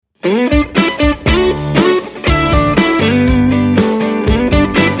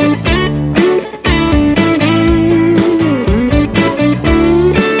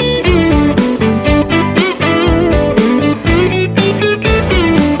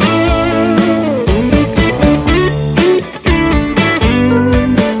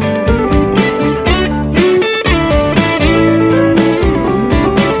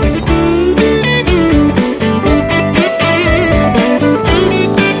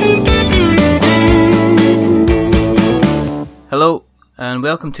and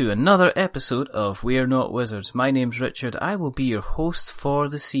welcome to another episode of We're Not Wizards. My name's Richard. I will be your host for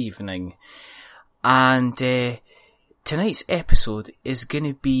this evening. And tonight's episode is going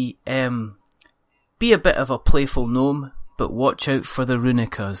to be a bit of a playful gnome, but watch out for the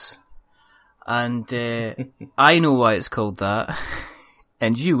Runicas. And I know why it's called that,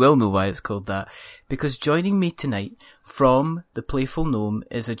 and you will know why it's called that, because joining me tonight from the Playful Gnome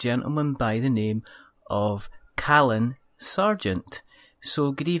is a gentleman by the name of Callan Sargent.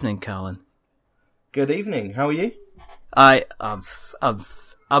 So, good evening, Callan. Good evening. How are you? I'm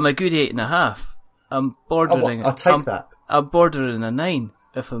a good 8.5. I'm bordering. I'll take that. I'm bordering a 9,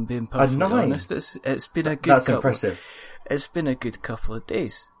 if I'm being perfectly honest. It's been a good. That's impressive. It's been a good couple of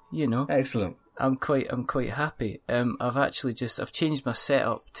days. You know. Excellent. I'm quite happy. I've changed my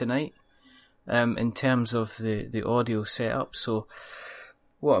setup tonight. In terms of the audio setup, so.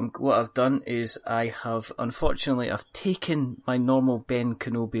 What I've done is I've taken my normal Ben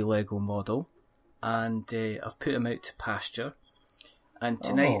Kenobi Lego model and I've put him out to pasture. And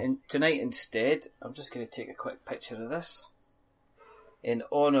tonight instead, I'm just going to take a quick picture of this in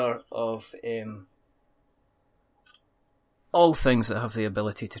honour of all things that have the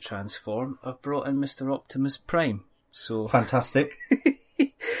ability to transform. I've brought in Mr. Optimus Prime. So fantastic.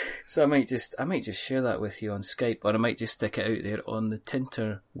 So I might just share that with you on Skype, or I might just stick it out there on the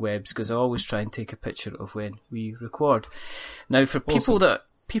Tinter webs, because I always try and take a picture of when we record. Now, for people that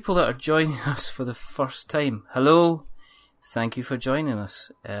are joining us for the first time, hello, thank you for joining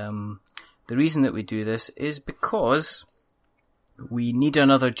us. The reason that we do this is because we need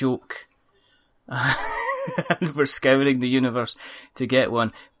another joke. And we're scouring the universe to get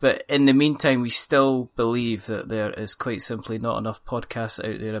one. But in the meantime, we still believe that there is quite simply not enough podcasts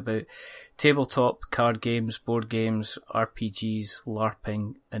out there about tabletop, card games, board games, RPGs,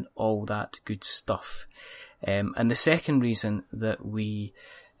 LARPing, and all that good stuff. And the second reason that we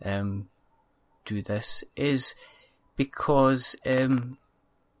do this is because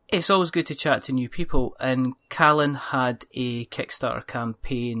it's always good to chat to new people, and Callan had a Kickstarter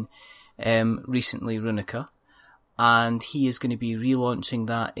campaign recently, Runica, and he is going to be relaunching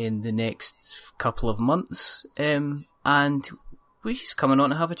that in the next couple of months, and he's coming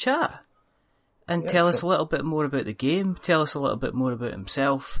on to have a chat and tell us a little bit more about the game, tell us a little bit more about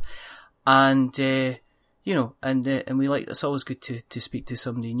himself, and and we like, it's always good to speak to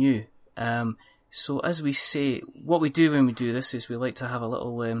somebody new. So as we say, what we do when we do this is we like to have a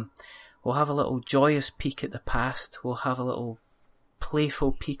little we'll have a little joyous peek at the past, we'll have a little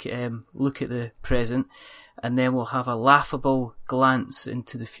playful peek look at the present, and then we'll have a laughable glance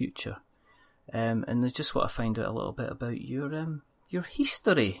into the future. And I just want to find out a little bit about your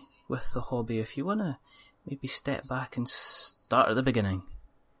history with the hobby. If you want to maybe step back and start at the beginning.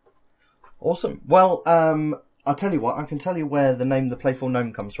 Awesome. Well, I'll tell you what, I can tell you where the name The Playful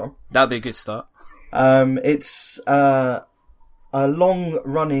Gnome comes from. That'd be a good start. It's a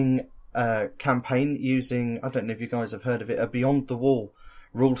long-running campaign using, I don't know if you guys have heard of it, a Beyond the Wall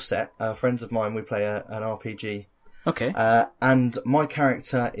rule set. Friends of mine, we play an RPG. Okay. And my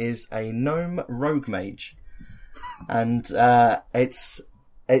character is a gnome rogue mage. And it's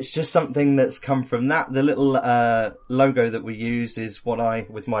just something that's come from that. The little logo that we use is what I,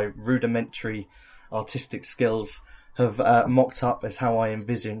 with my rudimentary artistic skills, have mocked up as how I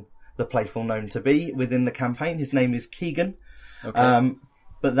envision the Playful Gnome to be within the campaign. His name is Keegan. Okay.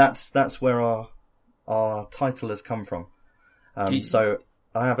 But that's where our title has come from. So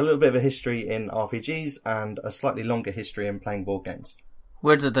I have a little bit of a history in RPGs and a slightly longer history in playing board games.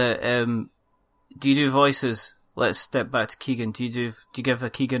 Where did do you do voices? Let's step back to Keegan. Do you give a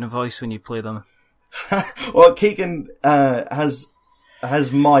Keegan a voice when you play them? Well, Keegan has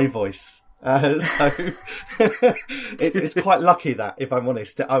my voice. So it's quite lucky that, if I'm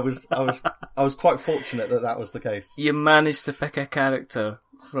honest, I was quite fortunate that was the case. You managed to pick a character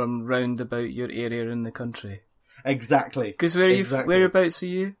from round about your area in the country. Exactly. Because whereabouts are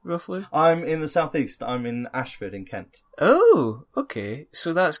you, roughly? I'm in the southeast. I'm in Ashford in Kent. Oh, okay.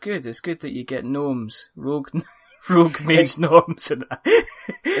 So that's good. It's good that you get gnomes, rogue mage gnomes and that.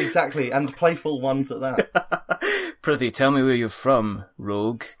 Exactly, and playful ones at that. Prithee, tell me where you're from,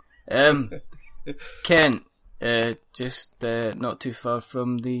 rogue. Kent, just not too far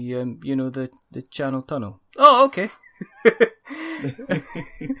from the the Channel Tunnel. Oh, okay.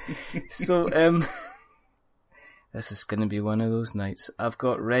 So, this is going to be one of those nights. I've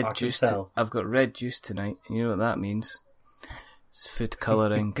got red juice. I've got red juice tonight, and you know what that means. It's food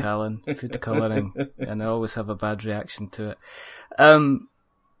colouring, Callan. Food colouring, and I always have a bad reaction to it.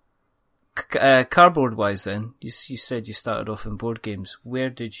 Cardboard wise, then you said you started off in board games. Where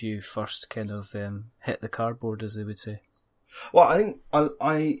did you first kind of hit the cardboard, as they would say? Well, I think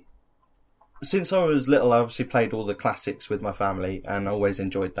I since I was little, I obviously played all the classics with my family and always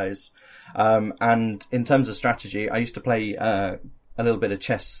enjoyed those. And in terms of strategy, I used to play a little bit of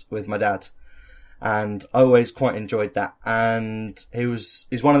chess with my dad, and I always quite enjoyed that. And he's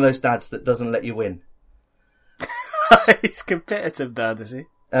one of those dads that doesn't let you win. He's competitive, dad, is he?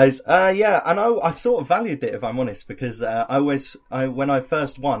 Yeah, and I sort of valued it, if I'm honest, because when I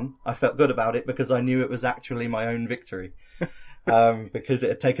first won, I felt good about it because I knew it was actually my own victory. Because it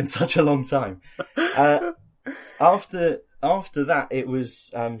had taken such a long time. After that, it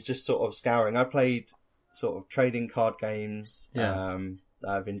was just sort of scouring. I played sort of trading card games that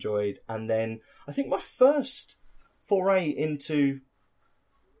I've enjoyed, and then I think my first foray into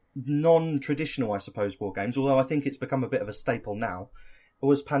non-traditional, I suppose, board games, although I think it's become a bit of a staple now,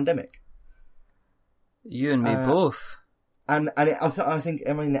 was Pandemic. You and me both. I think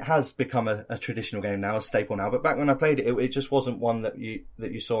it has become a traditional game now, a staple now. But back when I played it, it just wasn't one that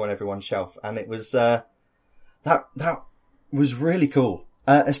you saw on everyone's shelf, and it was that was really cool.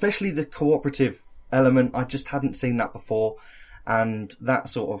 Especially the cooperative element. I just hadn't seen that before, and that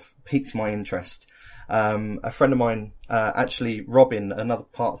sort of piqued my interest. A friend of mine, actually Robin, another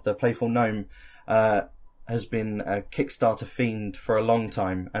part of the Playful Gnome, has been a Kickstarter fiend for a long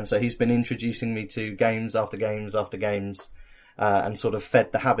time, and so he's been introducing me to games after games after games, and sort of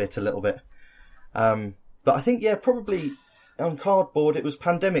fed the habit a little bit. But I think, probably on cardboard, it was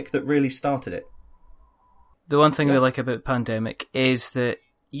Pandemic that really started it. The one thing I like about Pandemic is that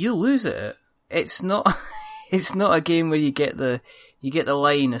you lose at it. It's not a game where you get the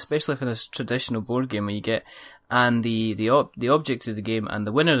line, especially for this traditional board game, where you get, and the object of the game and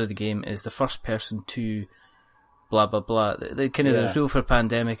the winner of the game is the first person to blah blah blah. The kind of the rule for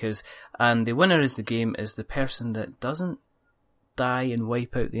Pandemic is, and the winner is the game is the person that doesn't die and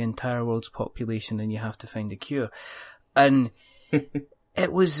wipe out the entire world's population, and you have to find a cure. And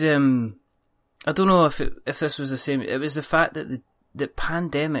it was I don't know if this was the same. It was the fact that the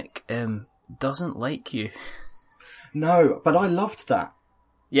Pandemic doesn't like you. No, but I loved that.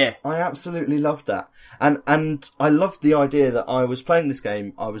 Yeah. I absolutely loved that. And I loved the idea that I was playing this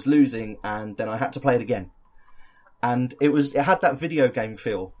game, I was losing, and then I had to play it again. And it had that video game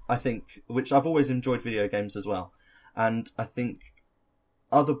feel, I think, which I've always enjoyed video games as well. And I think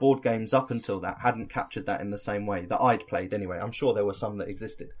other board games up until that hadn't captured that in the same way that I'd played anyway. I'm sure there were some that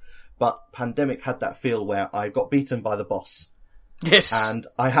existed. But Pandemic had that feel where I got beaten by the boss. Yes. And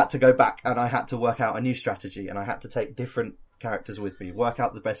I had to go back and I had to work out a new strategy, and I had to take different characters with me, work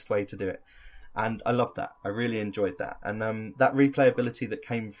out the best way to do it. And I loved that. I really enjoyed that. And that replayability that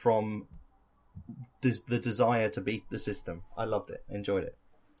came from the desire to beat the system. I loved it. Enjoyed it.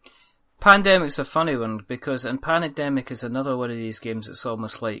 Pandemic's a funny one because, and Pandemic is another one of these games that's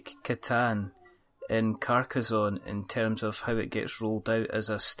almost like Catan in Carcassonne in terms of how it gets rolled out as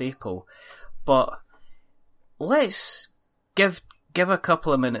a staple. But let's give a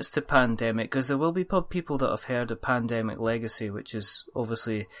couple of minutes to Pandemic, because there will be people that have heard of Pandemic Legacy, which is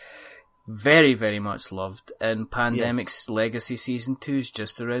obviously very, very much loved. And Pandemic's Legacy Season 2 is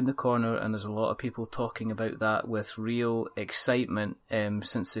just around the corner, and there's a lot of people talking about that with real excitement,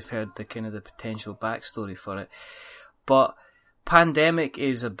 since they've heard the kind of the potential backstory for it. But Pandemic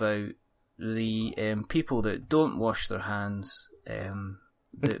is about the people that don't wash their hands,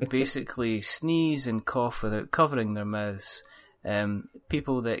 that basically sneeze and cough without covering their mouths,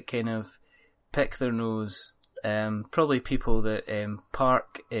 people that kind of pick their nose, probably people that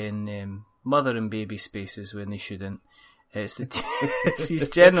park in mother and baby spaces when they shouldn't. It's these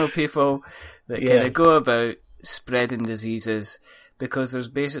general people that kind of go about spreading diseases, because there's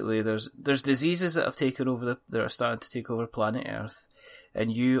diseases that have taken over that are starting to take over planet Earth,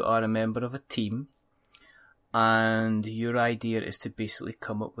 and you are a member of a team, and your idea is to basically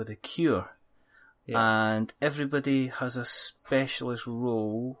come up with a cure. Yeah. And everybody has a specialist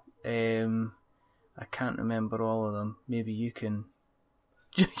role. I can't remember all of them. Maybe you can.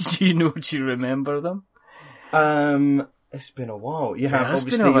 Do you remember them? It's been a while. You have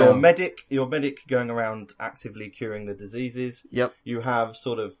obviously your medic going around actively curing the diseases. Yep. You have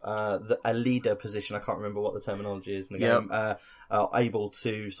sort of a leader position. I can't remember what the terminology is in the game. Able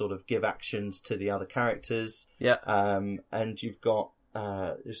to sort of give actions to the other characters. Yeah. And you've got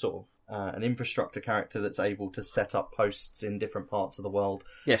sort of an infrastructure character that's able to set up posts in different parts of the world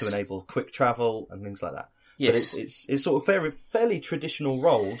to enable quick travel and things like that. Yes. But it's sort of fairly traditional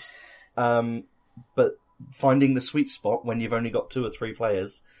roles, but finding the sweet spot when you've only got 2 or 3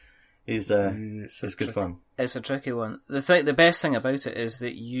 players is good fun. It's a tricky one. The best thing about it is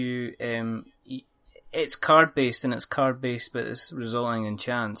that it's card based, but it's resulting in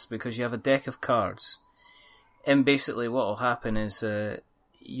chance, because you have a deck of cards, And basically what will happen is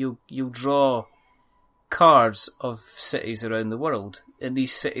you'll draw cards of cities around the world, and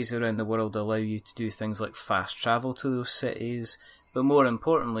these cities around the world allow you to do things like fast travel to those cities, but more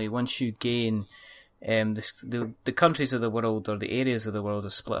importantly, once you gain the countries of the world, or the areas of the world, are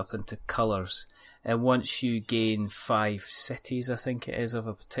split up into colours, and once you gain 5 cities, I think it is, of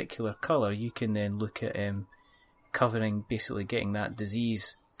a particular colour, you can then look at covering, basically getting that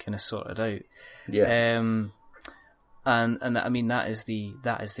disease kind of sorted out. Yeah. And I mean that's the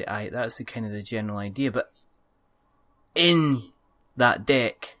kind of the general idea. But in that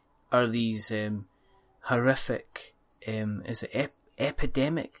deck are these horrific, is it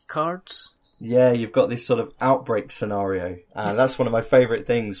epidemic cards? Yeah, you've got this sort of outbreak scenario. That's one of my favourite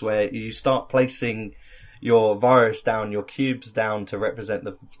things, where you start placing your virus down, your cubes down, to represent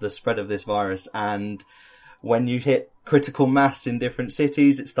the spread of this virus, and when you hit critical mass in different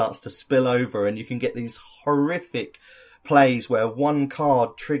cities, it starts to spill over, and you can get these horrific plays where one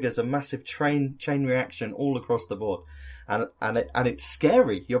card triggers a massive chain reaction all across the board. And it's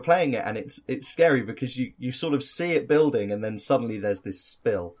scary. You're playing it, and it's scary because you sort of see it building, and then suddenly there's this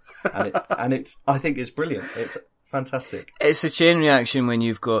spill. And I think it's brilliant. It's fantastic. It's a chain reaction when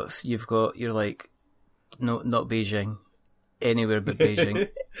you're like, no, not Beijing. Anywhere but Beijing.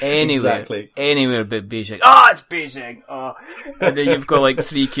 Anywhere but Beijing. Oh, it's Beijing! Oh. And then you've got like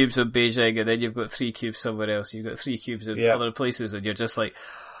 3 cubes of Beijing, and then you've got 3 cubes somewhere else. You've got 3 cubes in other places, and you're just like...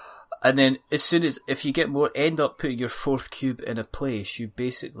 And then as soon as, if you get more, end up putting your 4th cube in a place, you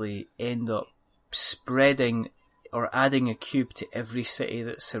basically end up spreading or adding a cube to every city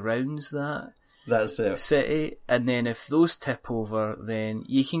that surrounds that. That's it. City, and then if those tip over, then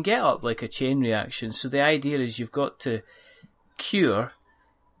you can get up like a chain reaction. So the idea is you've got to cure,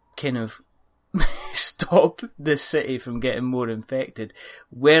 kind of stop the city from getting more infected,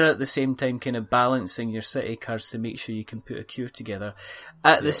 where at the same time kind of balancing your city cards to make sure you can put a cure together,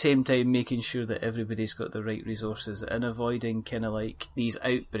 at the same time making sure that everybody's got the right resources, and avoiding kind of like these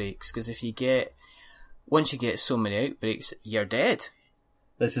outbreaks, because once you get so many outbreaks, you're dead.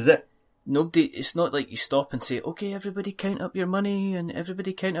 This is it. It's not like you stop and say, okay, everybody count up your money and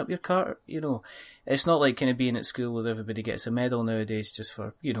everybody count up your card, It's not like kind of being at school where everybody gets a medal nowadays just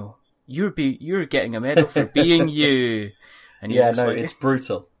for, you're getting a medal for being you. And it's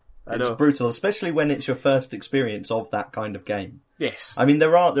brutal. It's brutal, especially when it's your first experience of that kind of game. Yes. I mean,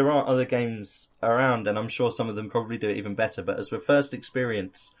 there are other games around, and I'm sure some of them probably do it even better, but as your first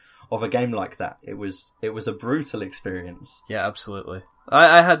experience of a game like that, it was a brutal experience. Yeah, absolutely.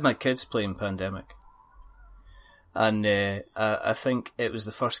 I had my kids playing Pandemic, and I think it was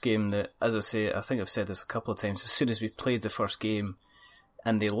the first game that, as I say, I think I've said this a couple of times, as soon as we played the first game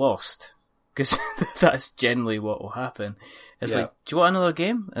and they lost, because that's generally what will happen, it's like, do you want another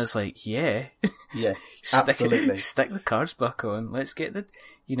game? And it's like, yeah. Yes, absolutely. Stick the cards back on, let's get the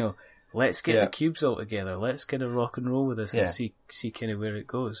cubes all together. Let's kind of rock and roll with this and see kind of where it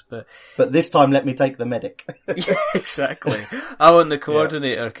goes. But this time, let me take the medic. Yeah, exactly. I want the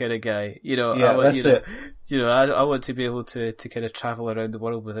coordinator kind of guy. I want to be able to kind of travel around the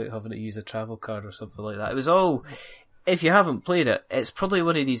world without having to use a travel card or something like that. It was all. If you haven't played it, it's probably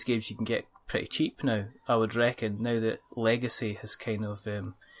one of these games you can get pretty cheap now, I would reckon. Now that Legacy has kind of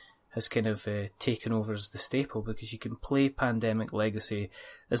taken over as the staple, because you can play Pandemic Legacy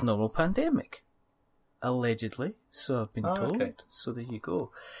as normal Pandemic, allegedly. So I've been told. Okay. So there you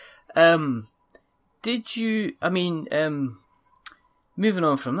go. Moving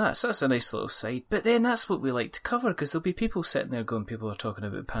on from that, so that's a nice little side. But then that's what we like to cover, because there'll be people sitting there going, people are talking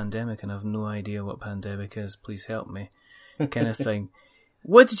about Pandemic and I have no idea what Pandemic is, please help me, kind of thing.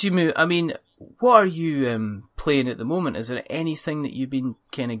 What did you move? I mean, what are you playing at the moment? Is there anything that you've been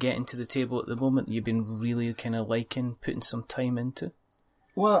kind of getting to the table at the moment that you've been really kind of liking, putting some time into?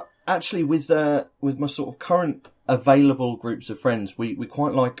 Well, actually, with my sort of current available groups of friends, we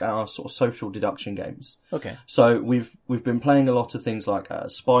quite like our sort of social deduction games. Okay. So we've been playing a lot of things like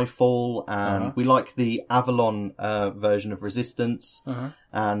Spyfall, and we like the Avalon version of Resistance,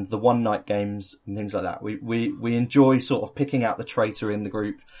 and the One Night games and things like that. We enjoy sort of picking out the traitor in the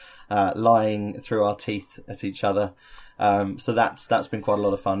group, lying through our teeth at each other. So that's been quite a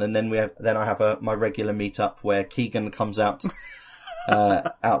lot of fun. And then I have my regular meetup where Keegan comes out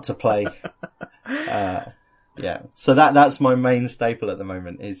to play. Yeah, so that's my main staple at the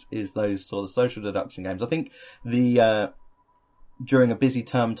moment is those sort of social deduction games. I think during a busy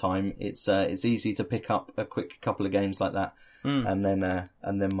term time, it's easy to pick up a quick couple of games like that, and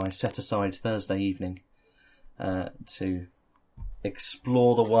then my set aside Thursday evening to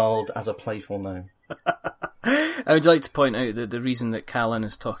explore the world as a playful gnome. I would like to point out that the reason that Callan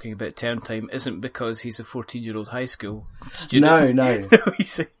is talking about term time isn't because he's a 14-year-old high school student. No.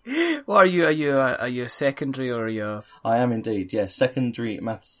 What are you? Are you a secondary or are you a... I am indeed, yes. Secondary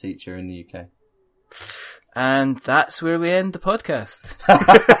maths teacher in the UK. And that's where we end the podcast.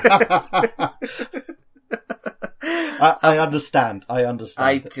 I understand.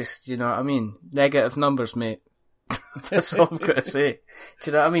 I just, you know what I mean? Negative numbers, mate. That's all I've got to say.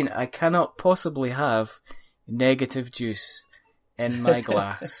 Do you know what I mean? I cannot possibly have negative juice in my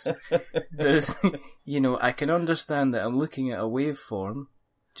glass. There's, you know, I can understand that I'm looking at a waveform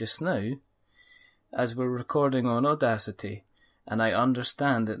just now as we're recording on Audacity, and I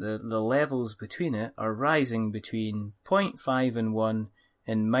understand that the levels between it are rising between 0.5 and 1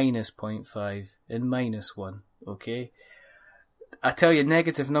 and minus 0.5 and minus 1, okay? I tell you,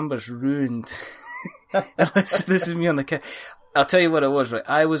 negative numbers ruined... This is me on the couch. I'll tell you what it was, right?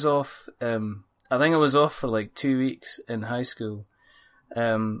 I was off, I think I was off for like 2 weeks in high school.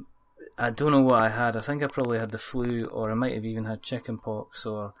 I don't know what I had. I think I probably had the flu, or I might have even had chicken pox,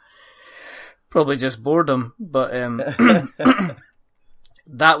 or probably just boredom. But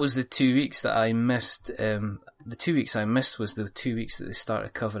that was the 2 weeks that I missed. The 2 weeks I missed was the 2 weeks that they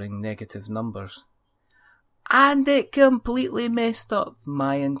started covering negative numbers. And it completely messed up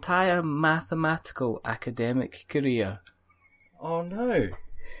my entire mathematical academic career. Oh no.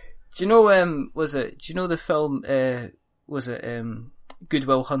 Do you know, do you know the film, Good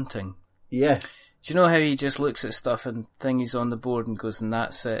Will Hunting? Yes. Do you know how he just looks at stuff and thingies on the board and goes, and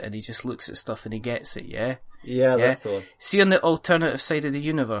that's it, and he just looks at stuff and he gets it, yeah? Yeah, that's all. See, on the alternative side of the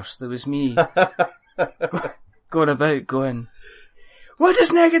universe, there was me going about going, what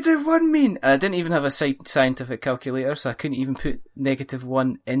does negative 1 mean? And I didn't even have a scientific calculator, so I couldn't even put negative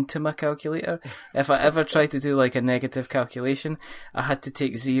 1 into my calculator. If I ever tried to do like a negative calculation, I had to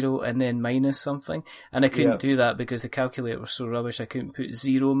take 0 and then minus something. And I couldn't do that because the calculator was so rubbish. I couldn't put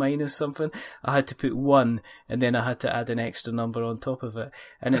 0 minus something. I had to put 1 and then I had to add an extra number on top of it.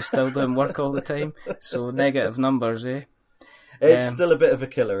 And it still didn't work all the time. So negative numbers, eh? It's still a bit of a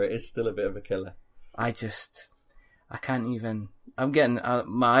killer. It is still a bit of a killer. I can't even... I'm getting...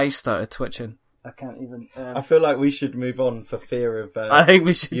 my eyes started twitching. I can't even... I feel like we should move on for fear of I think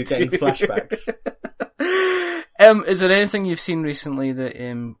we should you getting flashbacks. Is there anything you've seen recently that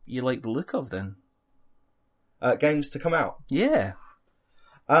you like the look of then? Games to come out? Yeah.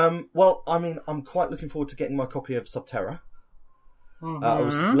 Well, I mean, I'm quite looking forward to getting my copy of Subterra. Mm-hmm.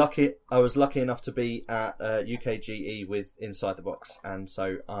 I was lucky enough to be at UKGE with Inside the Box, and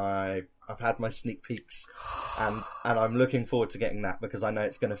so I've had my sneak peeks, and I'm looking forward to getting that because I know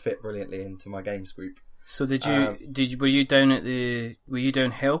it's going to fit brilliantly into my games group. So were you down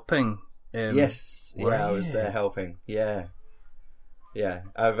helping? Yes, I was there helping. Yeah.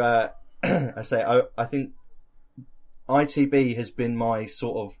 I've I think ITB has been my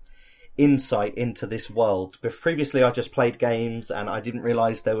sort of insight into this world. But previously I just played games and I didn't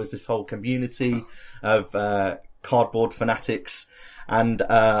realise there was this whole community of cardboard fanatics, and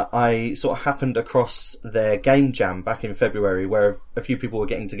I sort of happened across their game jam back in February where a few people were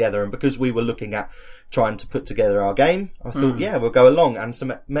getting together, and because we were looking at trying to put together our game, I thought we'll go along, and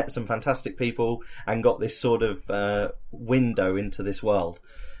met some fantastic people and got this sort of window into this world.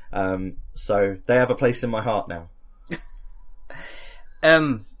 So they have a place in my heart now.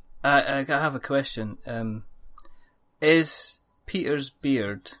 I have a question. Is Peter's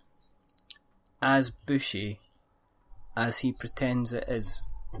beard as bushy as he pretends it is?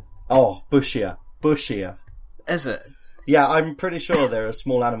 Oh, bushier. Is it? Yeah, I'm pretty sure there are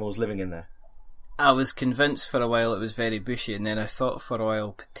small animals living in there. I was convinced for a while it was very bushy, and then I thought for a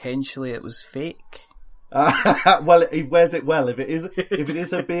while potentially it was fake. Well, he wears it well. If it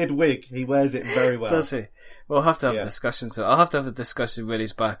is a beard wig, he wears it very well. Does he? We'll have to have a discussion. So I'll have to have a discussion when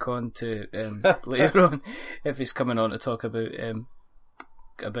he's back on to later on, if he's coming on to talk about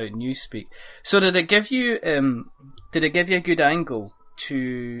Newspeak. So did it give you a good angle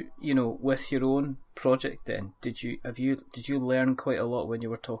to, with your own project then? Did you learn quite a lot when you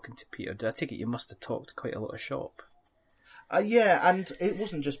were talking to Peter? I take it you must have talked quite a lot of shop. Yeah, and it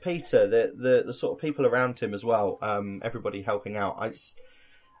wasn't just Peter, the sort of people around him as well, everybody helping out.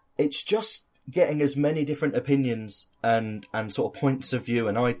 It's just getting as many different opinions and sort of points of view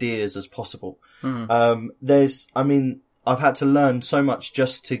and ideas as possible. Mm-hmm. I've had to learn so much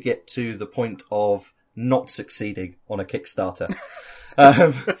just to get to the point of not succeeding on a Kickstarter.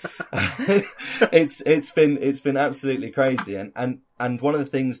 It's been absolutely crazy, and one of the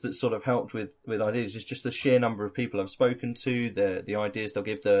things that sort of helped with ideas is just the sheer number of people I've spoken to, the ideas they'll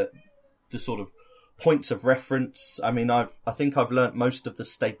give, the sort of points of reference. I mean, I think I've learnt most of the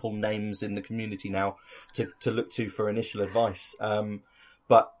staple names in the community now to look to for initial advice.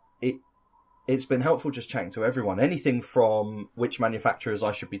 But it's been helpful just chatting to everyone. Anything from which manufacturers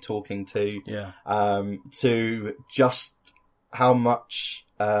I should be talking to, to just how much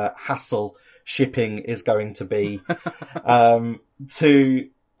hassle shipping is going to be, to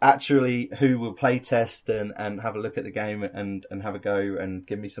actually who will play test and have a look at the game and have a go and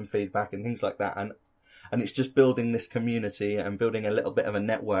give me some feedback and things like that. And it's just building this community and building a little bit of a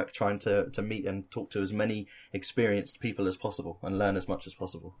network, trying to meet and talk to as many experienced people as possible and learn as much as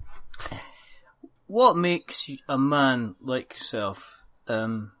possible. What makes a man like yourself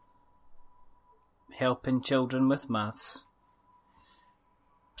helping children with maths,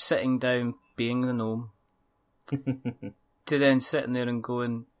 sitting down, being the gnome, to then sitting there and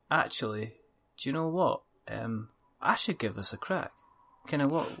going, actually, do you know what? I should give this a crack. Kind of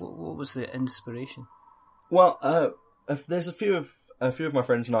what was the inspiration? Well, there's a few of my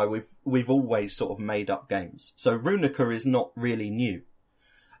friends and I. We've always sort of made up games. So Runica is not really new.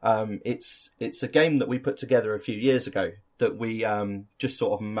 It's a game that we put together a few years ago that we just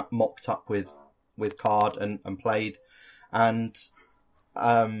sort of mocked up with card and played, and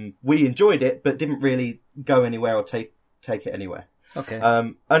we enjoyed it, but didn't really go anywhere or take it anywhere. Okay.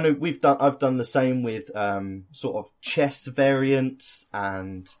 And I've done the same with sort of chess variants,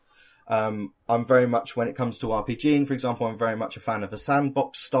 and I'm very much, when it comes to RPGing, for example, I'm very much a fan of a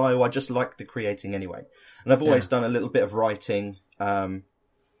sandbox style. I just like the creating anyway, and I've always done a little bit of writing.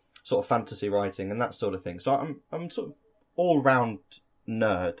 Sort of fantasy writing and that sort of thing. So I'm sort of all round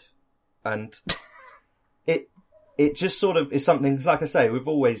nerd, and it just sort of is something, like I say, we've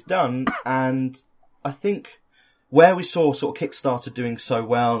always done. And I think where we saw sort of Kickstarter doing so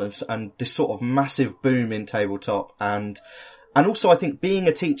well and this sort of massive boom in tabletop, and also I think being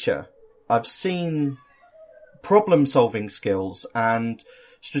a teacher, I've seen problem solving skills and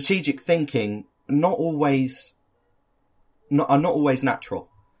strategic thinking are not always natural.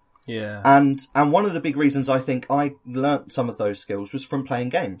 Yeah. And one of the big reasons I think I learnt some of those skills was from playing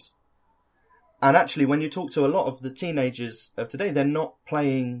games. And actually, when you talk to a lot of the teenagers of today, they're not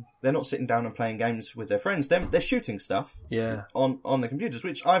sitting down and playing games with their friends. They're shooting stuff on the computers,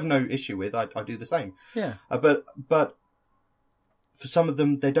 which I've no issue with. I do the same. Yeah. But for some of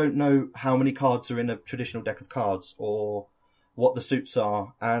them, they don't know how many cards are in a traditional deck of cards or what the suits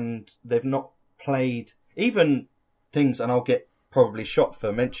are, and they've not played even things, and I'll get probably shot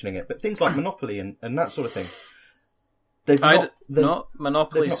for mentioning it, but things like Monopoly and that sort of thing.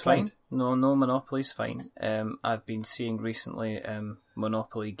 Monopoly's fine. No, Monopoly's fine. I've been seeing recently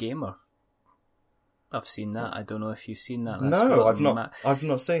Monopoly Gamer. I've seen that. I don't know if you've seen that. No, I've not. I've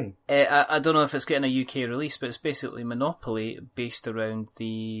not seen. I don't know if it's getting a UK release, but it's basically Monopoly based around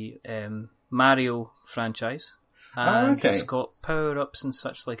the Mario franchise, and it's got power ups and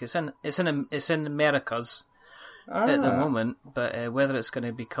such. Like it's in Americas at the moment, but whether it's going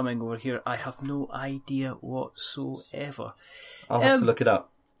to be coming over here, I have no idea whatsoever. I'll have to look it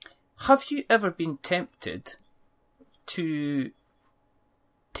up. Have you ever been tempted to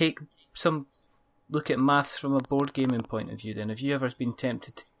take some look at maths from a board gaming point of view then? Have you ever been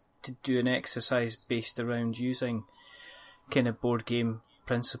tempted to do an exercise based around using kind of board game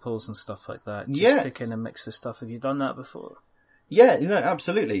principles and stuff like that? Just to kind of mix the stuff. Have you done that before? Yeah,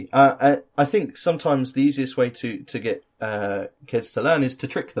 absolutely. I think sometimes the easiest way to get kids to learn is to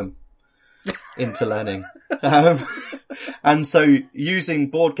trick them into learning. And so using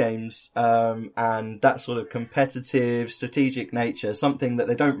board games and that sort of competitive, strategic nature, something that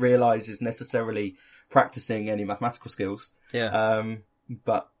they don't realise is necessarily practising any mathematical skills,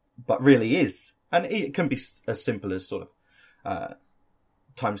 but really is. And it can be as simple as sort of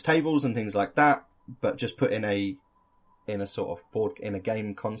times tables and things like that, but just put in a sort of board, in a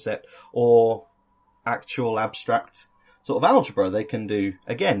game concept, or actual abstract sort of algebra they can do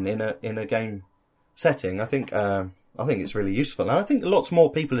again in a game setting. I think it's really useful, and I think lots more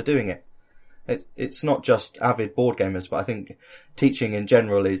people are doing it. It's not just avid board gamers, but I think teaching in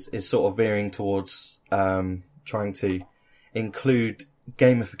general is sort of veering towards trying to include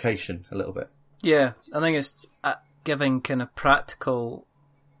gamification a little bit. Yeah, I think it's giving kind of practical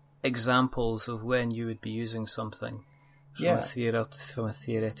examples of when you would be using something from a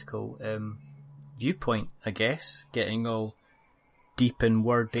theoretical viewpoint, I guess, getting all deep and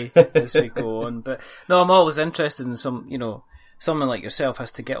wordy as we go on. But no, I'm always interested in someone like yourself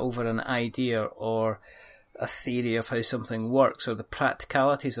has to get over an idea or a theory of how something works, or the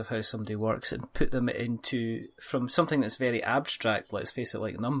practicalities of how somebody works, and put them into, from something that's very abstract, let's face it,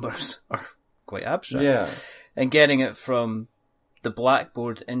 like numbers are quite abstract, and getting it from the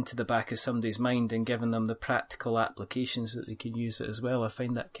blackboard into the back of somebody's mind and giving them the practical applications that they can use it as well. I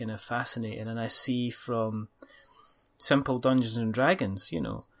find that kind of fascinating, and I see from simple Dungeons and Dragons,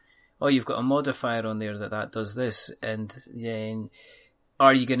 you've got a modifier on there that does this, and then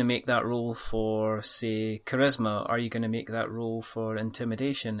are you going to make that roll for, say, charisma? Are you going to make that roll for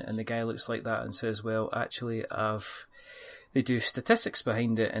intimidation? And the guy looks like that and says, well, actually, they do statistics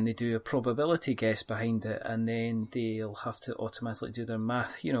behind it, and they do a probability guess behind it, and then they'll have to automatically do their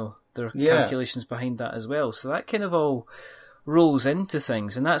math, their calculations behind that as well. So that kind of all rolls into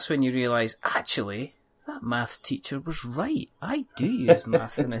things, and that's when you realise, actually, that maths teacher was right. I do use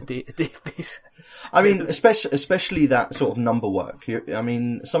maths on a day-to-day basis. I mean, especially that sort of number work. I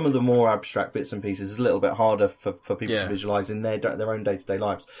mean, some of the more abstract bits and pieces is a little bit harder for people to visualise in their own day-to-day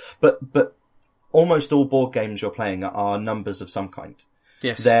lives. But almost all board games you're playing are numbers of some kind.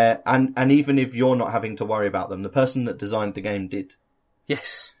 Yes. And even if you're not having to worry about them, the person that designed the game did.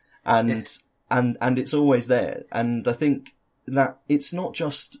 Yes. And it's always there. And I think that it's not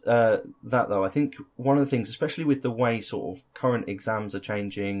just that though. I think one of the things, especially with the way sort of current exams are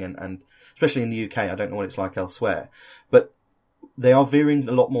changing, and especially in the UK, I don't know what it's like elsewhere, but they are veering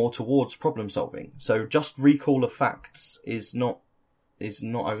a lot more towards problem solving. So just recall of facts is not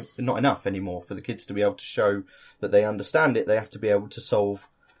enough anymore for the kids to be able to show that they understand it. They have to be able to solve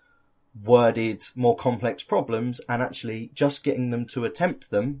worded, more complex problems, and actually just getting them to attempt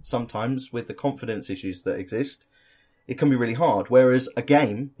them sometimes with the confidence issues that exist, it can be really hard. Whereas a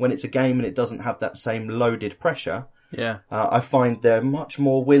game, when it's a game and it doesn't have that same loaded pressure, I find they're much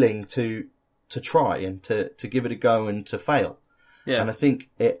more willing to try and to give it a go and to fail. Yeah. And I think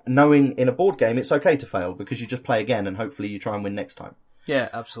knowing in a board game it's okay to fail because you just play again and hopefully you try and win next time. Yeah,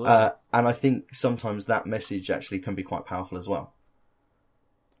 absolutely. And I think sometimes that message actually can be quite powerful as well.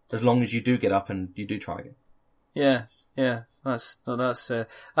 As long as you do get up and you do try again. Yeah. This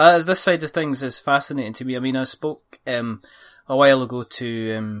side of things is fascinating to me. I mean, I spoke a while ago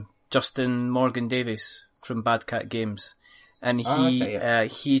to Justin Morgan Davies from Bad Cat Games, and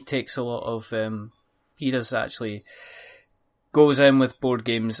he takes a lot of he does actually goes in with board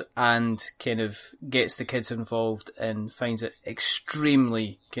games and kind of gets the kids involved and finds it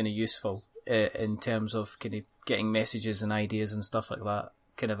extremely kind of useful in terms of kind of getting messages and ideas and stuff like that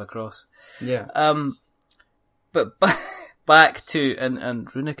kind of across. Yeah. But back to and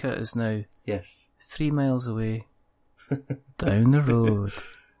Runica is now 3 miles away down the road.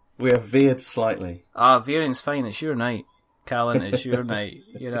 We have veered slightly. Veering's fine. It's your night, Callan. It's your night.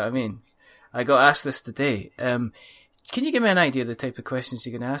 You know what I mean? I got asked this today. Can you give me an idea of the type of questions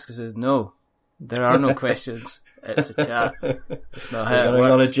you're going to ask? I says, no, there are no questions. It's a chat. It's not how it works. We're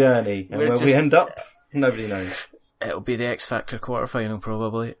going on a journey, and where we end up, nobody knows. It'll be the X Factor quarterfinal,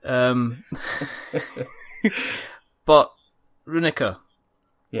 probably. But, Runica.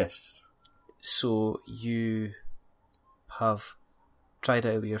 Yes. So, you have tried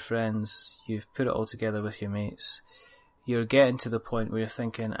it out with your friends, you've put it all together with your mates, you're getting to the point where you're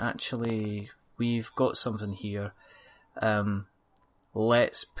thinking, actually, we've got something here.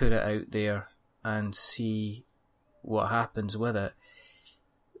 Let's put it out there and see what happens with it.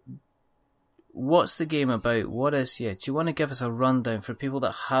 What's the game about? What is Do you want to give us a rundown for people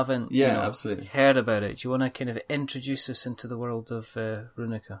that haven't absolutely heard about it? Do you want to kind of introduce us into the world of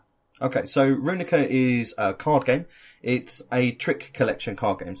Runica? Okay, so Runica is a card game. It's a trick collection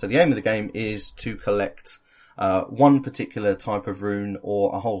card game. So the aim of the game is to collect one particular type of rune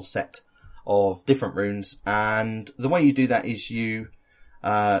or a whole set of different runes, and the way you do that is you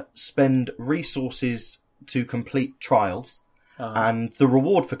spend resources to complete trials, and the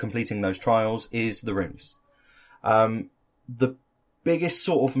reward for completing those trials is the runes. The biggest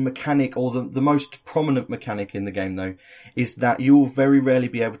sort of mechanic, or the most prominent mechanic in the game though, is that you will very rarely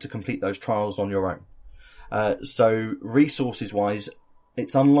be able to complete those trials on your own. So resources wise,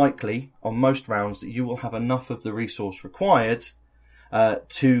 it's unlikely on most rounds that you will have enough of the resource required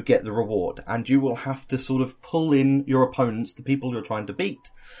to get the reward, and you will have to sort of pull in your opponents, the people you're trying to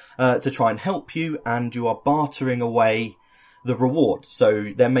beat, to try and help you, and you are bartering away the reward.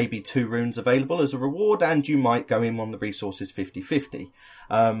 So there may be 2 runes available as a reward, and you might go in on the resources 50-50.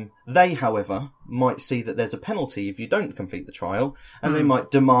 They, however, might see that there's a penalty if you don't complete the trial, and they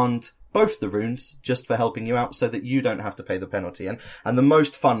might demand both the runes just for helping you out so that you don't have to pay the penalty. And the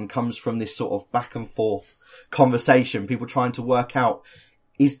most fun comes from this sort of back and forth conversation, people trying to work out,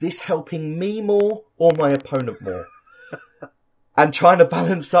 is this helping me more or my opponent more? And trying to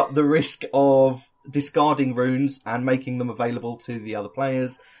balance up the risk of discarding runes and making them available to the other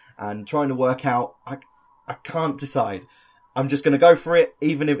players, and trying to work out, I can't decide. I'm just going to go for it,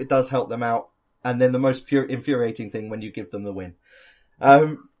 even if it does help them out. and then the most infuriating thing when you give them the win.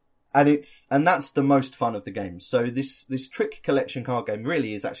 And that's the most fun of the game. So this trick collection card game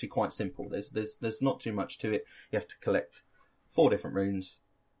really is actually quite simple. There's not too much to it. You have to collect 4 different runes,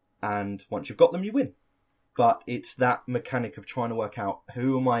 and once you've got them, you win. But it's that mechanic of trying to work out,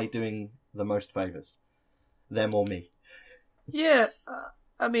 who am I doing the most favours? Them or me? Yeah,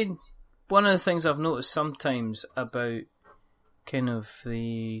 I mean, one of the things I've noticed sometimes about kind of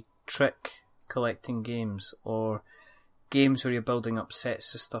the trick collecting games, or games where you're building up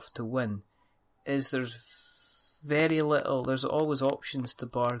sets of stuff to win, is there's always options to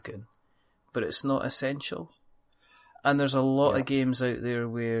bargain, but it's not essential. And there's a lot of games out there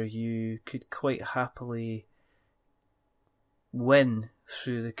where you could quite happily win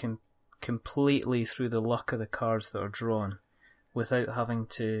through the completely through the luck of the cards that are drawn, without having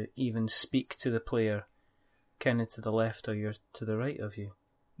to even speak to the player kind of to the left or to the right of you.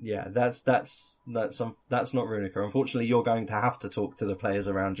 Yeah, that's not Runica. Unfortunately, you're going to have to talk to the players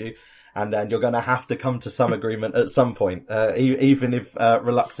around you, and you're going to have to come to some agreement at some point, even if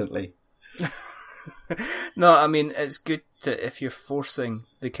reluctantly. No, I mean, it's good if you're forcing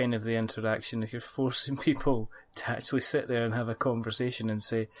the interaction, if you're forcing people to actually sit there and have a conversation and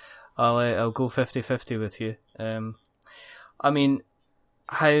say, I'll go 50-50 with you. I mean,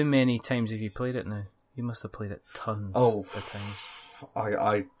 how many times have you played it now? You must have played it tons of times.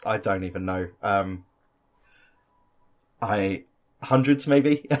 I don't even know. Hundreds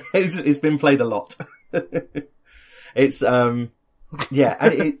maybe. It's been played a lot. It's yeah,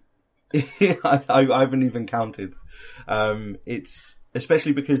 and I haven't even counted. It's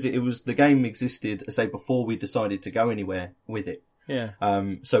especially because the game existed, say, before we decided to go anywhere with it. Yeah.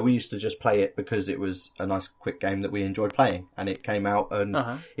 So we used to just play it because it was a nice quick game that we enjoyed playing, and it came out and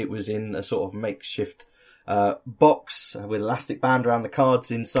it was in a sort of makeshift box with elastic band around the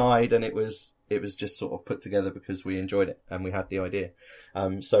cards inside, and it was just sort of put together because we enjoyed it and we had the idea.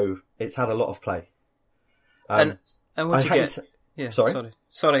 So it's had a lot of play. And what you get? Yeah. Sorry.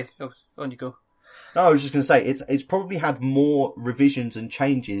 Oh, on you go. No, I was just going to say it's probably had more revisions and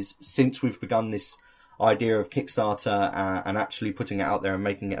changes since we've begun this idea of Kickstarter and actually putting it out there and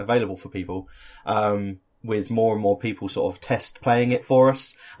making it available for people. With more and more people sort of test playing it for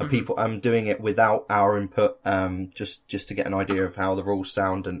us, and people doing it without our input, just to get an idea of how the rules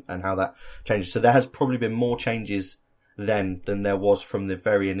sound and how that changes. So there has probably been more changes then than there was from the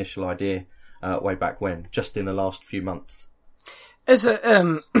very initial idea way back when, just in the last few months. Is it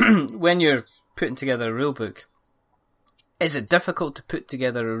when you're putting together a rule book? Is it difficult to put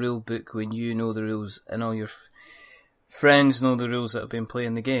together a rule book when you know the rules and all your friends know the rules that have been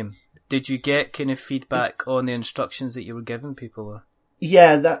playing the game? Did you get kind of feedback on the instructions that you were giving people? Or?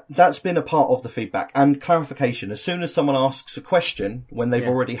 Yeah, that's been a part of the feedback and clarification. As soon as someone asks a question when they've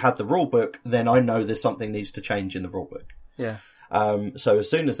already had the rule book, then I know there's something needs to change in the rule book. Yeah. So as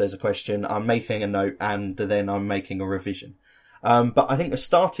soon as there's a question, I'm making a note and then I'm making a revision. But I think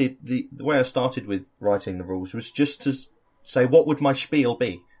the way I started with writing the rules was just to say, what would my spiel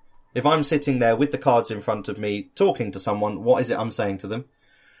be? If I'm sitting there with the cards in front of me talking to someone, what is it I'm saying to them?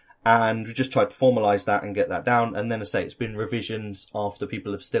 And we just tried to formalise that and get that down. And then I say it's been revisions after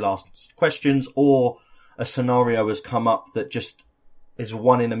people have still asked questions, or a scenario has come up that just is a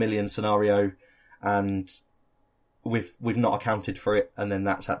 1 in a million scenario and we've not accounted for it. And then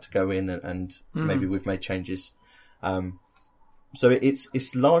that's had to go in and maybe we've made changes. So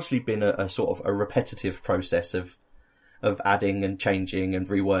it's largely been a sort of a repetitive process of adding and changing and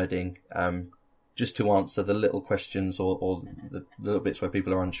rewording, just to answer the little questions or the little bits where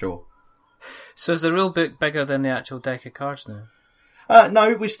people are unsure. So is the rule book bigger than the actual deck of cards now?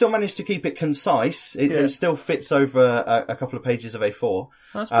 No, we still managed to keep it concise. It still fits over a couple of pages of A4.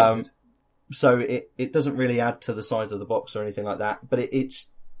 That's pretty good. So it doesn't really add to the size of the box or anything like that, but it's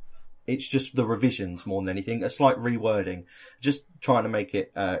just the revisions more than anything, a slight rewording, just trying to make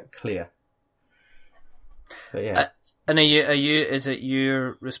it clear. But yeah. And is it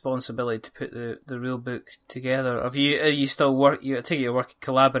your responsibility to put the rule book together? Are you still I take it you're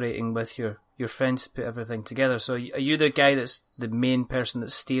collaborating with your friends to put everything together. So are you the guy that's the main person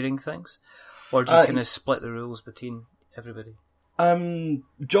that's steering things? Or do you kind of split the rules between everybody?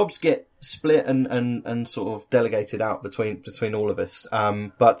 Jobs get split and sort of delegated out between all of us.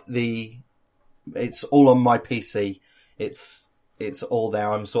 But it's all on my PC. It's all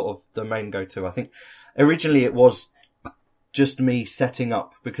there. I'm sort of the main go-to. I think originally it was just me setting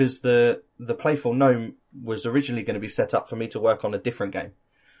up, because the Playful Gnome was originally going to be set up for me to work on a different game.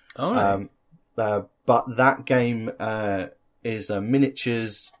 Oh. Right. But that game is a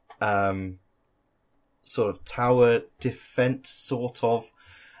miniatures sort of tower defense sort of,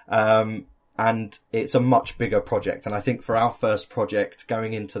 and and it's a much bigger project. And I think for our first project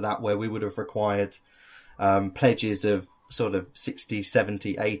going into that, where we would have required pledges of sort of 60,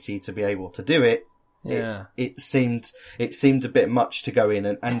 70, 80 to be able to do it, it seemed a bit much to go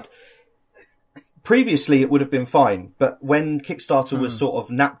in. And previously it would have been fine, but when Kickstarter was sort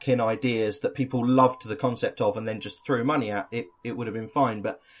of napkin ideas that people loved the concept of and then just threw money at, it would have been fine.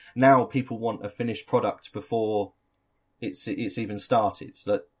 But now people want a finished product before it's even started.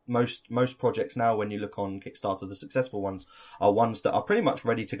 So that most projects now, when you look on Kickstarter, the successful ones are ones that are pretty much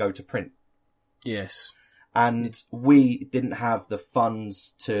ready to go to print. Yes. And we didn't have the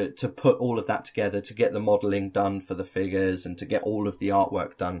funds to put all of that together, to get the modelling done for the figures and to get all of the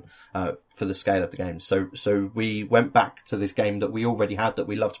artwork done for the scale of the game. So we went back to this game that we already had, that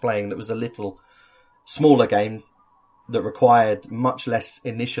we loved playing, that was a little smaller game that required much less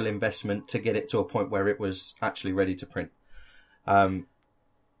initial investment to get it to a point where it was actually ready to print.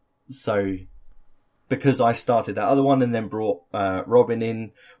 So because I started that other one and then brought Robin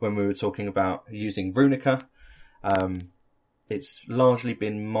in when we were talking about using Runica, it's largely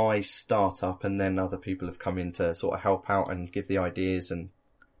been my startup, and then other people have come in to sort of help out and give the ideas. And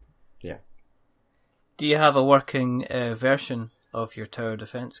yeah. Do you have a working version of your tower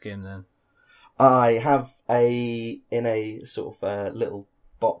defense game then? I have in a sort of little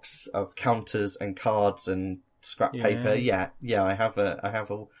box of counters and cards and scrap paper. Yeah, I have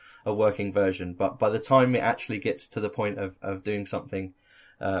a working version, but by the time it actually gets to the point of doing something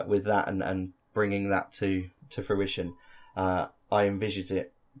with that and bringing that to fruition, I envisage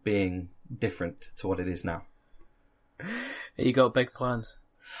it being different to what it is now. You got big plans?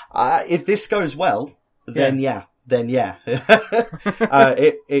 If this goes well, then yeah.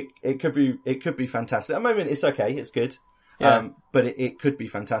 It could be fantastic. At the moment, it's okay. It's good. Yeah. But it could be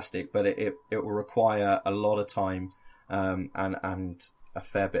fantastic. But it will require a lot of time and a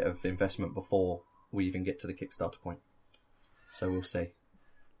fair bit of investment before we even get to the Kickstarter point. So we'll see.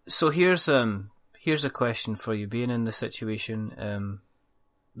 So here's a question for you, being in the situation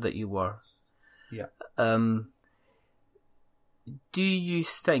that you were. Yeah. Do you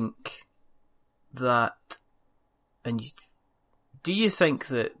think that, do you think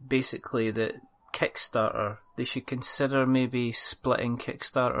that basically that Kickstarter, they should consider maybe splitting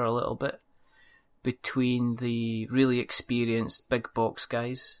Kickstarter a little bit between the really experienced big box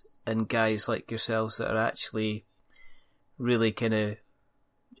guys and guys like yourselves that are actually really kind of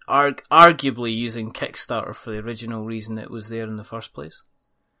arguably using Kickstarter for the original reason it was there in the first place?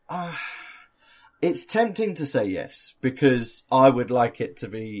 It's tempting to say yes, because I would like it to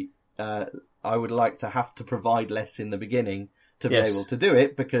be, I would like to have to provide less in the beginning to be able to do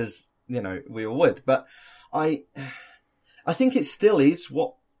it, because, we all would. But I think it still is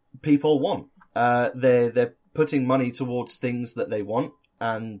what people want. They're putting money towards things that they want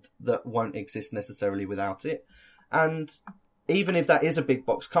and that won't exist necessarily without it. And even if that is a big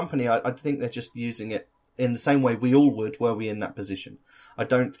box company, I think they're just using it in the same way we all would were we in that position. I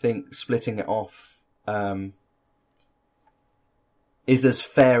don't think splitting it off is as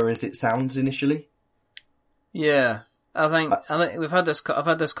fair as it sounds initially. Yeah, I think I've had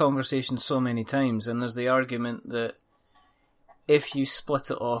this conversation so many times, and there's the argument that if you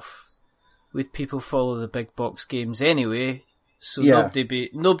split it off, would people follow the big box games anyway? So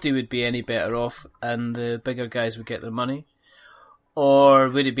nobody would be any better off, and the bigger guys would get their money. Or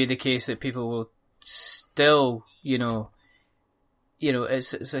would it be the case that people will still,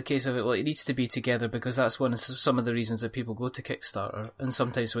 it's a case of it, well, it needs to be together because that's one of some of the reasons that people go to Kickstarter. And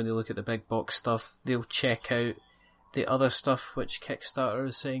sometimes when they look at the big box stuff, they'll check out the other stuff which Kickstarter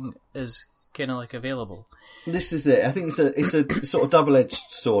is saying is kind of like available. This is it. I think it's a sort of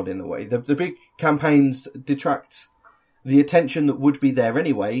double-edged sword in a way. The big campaigns detract the attention that would be there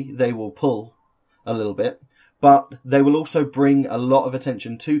anyway. They will pull a little bit, but they will also bring a lot of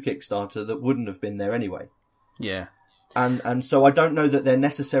attention to Kickstarter that wouldn't have been there anyway. Yeah. And so I don't know that they're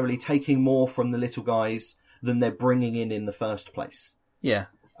necessarily taking more from the little guys than they're bringing in the first place. Yeah.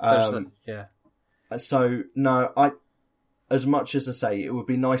 So no, as much as I say, it would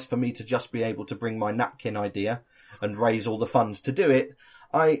be nice for me to just be able to bring my napkin idea and raise all the funds to do it.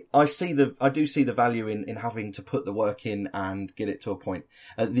 I do see the value in having to put the work in and get it to a point.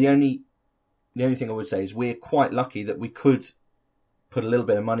 The only thing I would say is we're quite lucky that we could put a little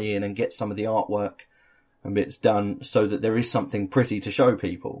bit of money in and get some of the artwork and bits done so that there is something pretty to show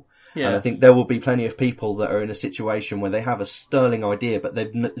people. Yeah. And I think there will be plenty of people that are in a situation where they have a sterling idea, but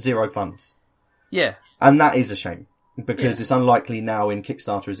they've zero funds. Yeah. And that is a shame, because it's unlikely now in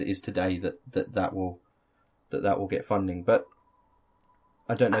Kickstarter as it is today that will get funding. But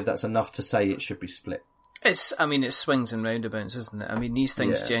I don't know if that's enough to say it should be split. It swings and roundabouts, isn't it? I mean, these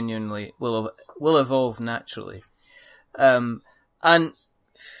things Yeah. genuinely will evolve naturally. And,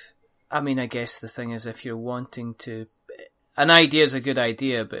 I mean, I guess the thing is, if you're wanting to, an idea is a good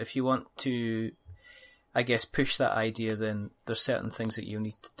idea, but if you want to, I guess, push that idea, then there's certain things that you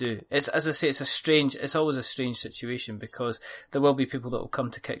need to do. It's, as I say, it's always a strange situation, because there will be people that will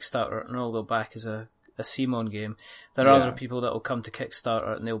come to Kickstarter and all they'll back is a CMON game. There are other people that will come to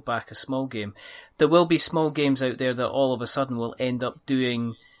Kickstarter and they'll back a small game. There will be small games out there that all of a sudden will end up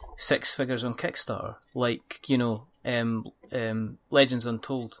doing 6 figures on Kickstarter, like, Legends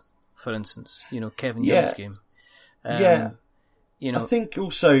Untold, for instance, Kevin Young's game. I think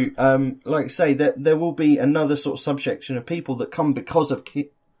also, like I say, that there will be another sort of subsection of people that come because of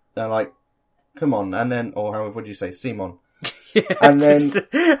come on, and then, or however would you say, CMON. Yeah, and then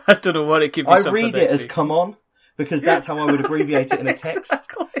I don't know what it could be. I read it as "come on" because that's how I would abbreviate it in a text,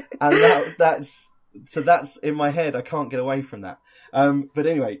 and that's in my head. I can't get away from that. But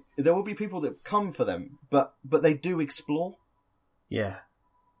anyway, there will be people that come for them, but they do explore. Yeah,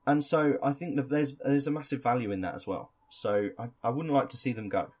 and so I think that there's a massive value in that as well. So I wouldn't like to see them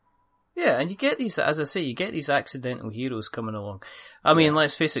go. Yeah, and you get these, as I say, you get these accidental heroes coming along. I mean,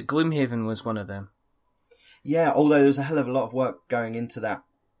 let's face it, Gloomhaven was one of them. Yeah, although there's a hell of a lot of work going into that.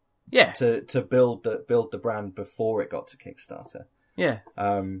 Yeah. To build the brand before it got to Kickstarter. Yeah.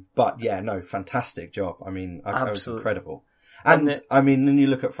 But yeah, no, fantastic job. I mean, that was incredible. And I mean, then you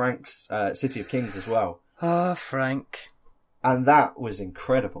look at Frank's City of Kings as well. Ah, Frank. And that was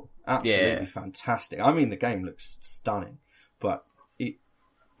incredible. Absolutely fantastic. I mean, the game looks stunning, but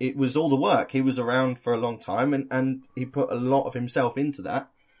it was all the work. He was around for a long time and he put a lot of himself into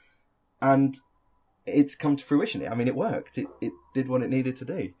that. And it's come to fruition. I mean, it worked. It did what it needed to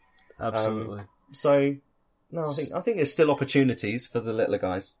do. Absolutely. So, no, I think there's still opportunities for the littler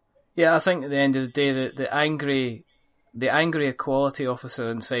guys. Yeah, I think at the end of the day, the angry equality officer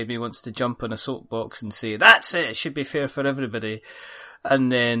inside me wants to jump on a soapbox and say, "That's it. It should be fair for everybody."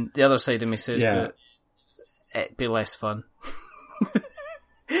 And then the other side of me says, "But it'd be less fun."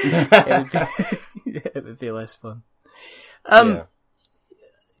 It would be less fun.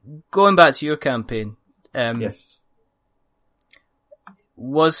 Going back to your campaign, yes.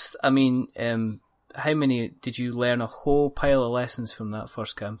 How many did you learn? A whole pile of lessons from that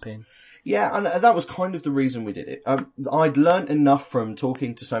first campaign? Yeah, and that was kind of the reason we did it. I'd learnt enough from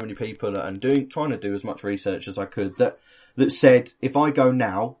talking to so many people and trying to do as much research as I could that said, if I go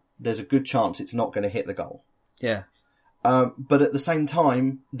now, there's a good chance it's not going to hit the goal. Yeah. But at the same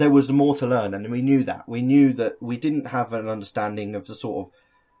time, there was more to learn, and we knew that. We knew that we didn't have an understanding of the sort of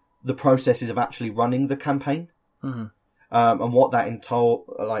the processes of actually running the campaign, and what that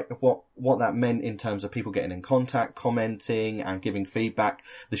what that meant in terms of people getting in contact, commenting, and giving feedback.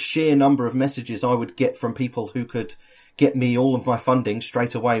 The sheer number of messages I would get from people who could get me all of my funding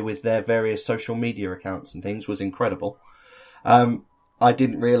straight away with their various social media accounts and things was incredible. I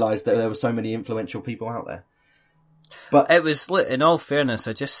didn't realise that there were so many influential people out there. But it was, in all fairness,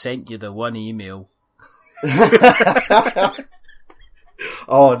 I just sent you the one email.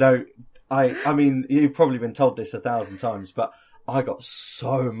 Oh no, I mean, you've probably been told this 1,000 times, but I got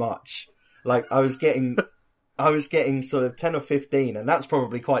so much. Like, I was getting sort of 10 or 15, and that's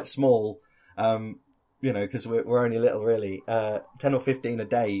probably quite small, because we're only little really, 10 or 15 a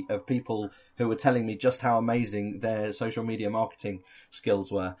day of people who were telling me just how amazing their social media marketing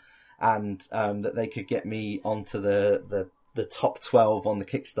skills were, and that they could get me onto the top 12 on the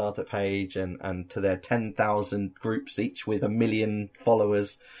Kickstarter page and to their 10,000 groups each with 1 million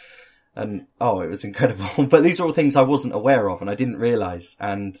followers. And, it was incredible. But these are all things I wasn't aware of and I didn't realise.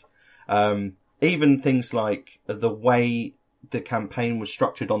 And, even things like the way the campaign was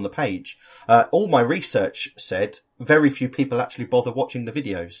structured on the page, all my research said very few people actually bother watching the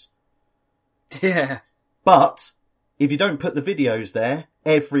videos. Yeah. But if you don't put the videos there,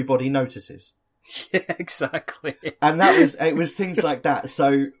 everybody notices. Yeah, exactly. And it was things like that.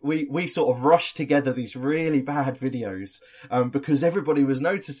 So we sort of rushed together these really bad videos, because everybody was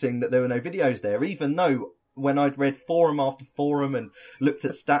noticing that there were no videos there, even though when I'd read forum after forum and looked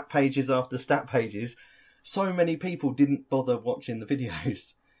at stat pages after stat pages, so many people didn't bother watching the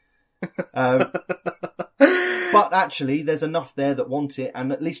videos. But actually there's enough there that want it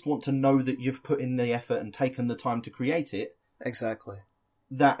and at least want to know that you've put in the effort and taken the time to create it. Exactly.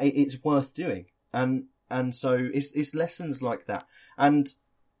 That it's worth doing. And so it's lessons like that. And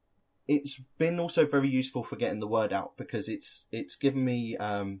it's been also very useful for getting the word out because it's given me,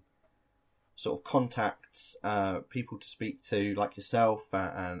 sort of contacts, people to speak to like yourself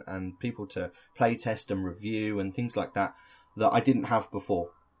and people to play test and review and things like that I didn't have before.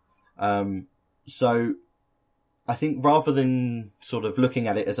 So I think rather than sort of looking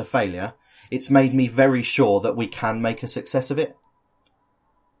at it as a failure, it's made me very sure that we can make a success of it.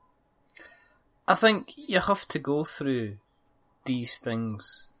 I think you have to go through these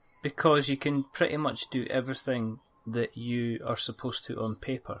things because you can pretty much do everything that you are supposed to on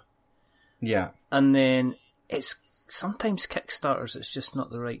paper. Yeah. And then it's sometimes Kickstarters, it's just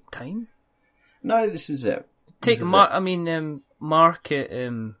not the right time. No, this is it.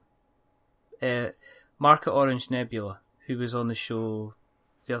 Mark at Orange Nebula, who was on the show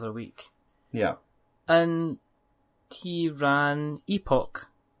the other week. Yeah. And he ran Epoch,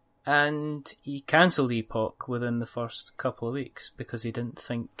 and he cancelled Epoch within the first couple of weeks because he didn't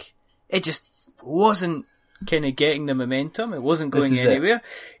think... It just wasn't kind of getting the momentum. It wasn't going anywhere.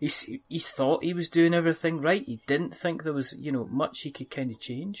 He thought he was doing everything right. He didn't think there was, much he could kind of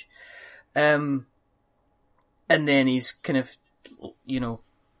change. And then he's kind of,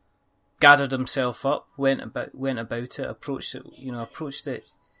 gathered himself up, went about it, approached it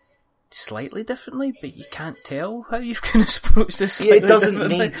slightly differently, but you can't tell how you've kind of approached this slightly It doesn't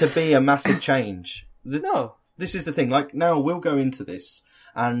differently. need to be a massive change. No. This is the thing. Like, now we'll go into this,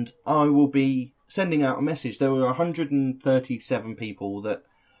 and I will be sending out a message. There were 137 people that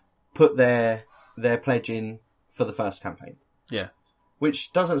put their pledge in for the first campaign. Yeah.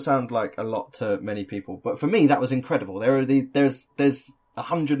 Which doesn't sound like a lot to many people, but for me that was incredible. There's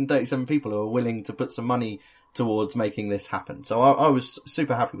 137 people who are willing to put some money towards making this happen. So I was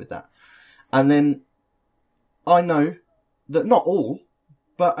super happy with that. And then I know that not all,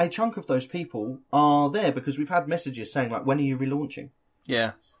 but a chunk of those people are there because we've had messages saying, like, when are you relaunching?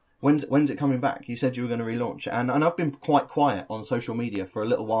 Yeah. When's it coming back? You said you were going to relaunch. And I've been quite quiet on social media for a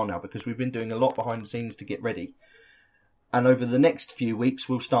little while now because we've been doing a lot behind the scenes to get ready. And over the next few weeks,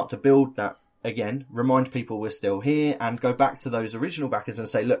 we'll start to build that again, remind people we're still here, and go back to those original backers and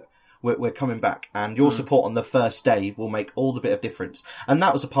say, look, we're coming back, and your support on the first day will make all the bit of difference. And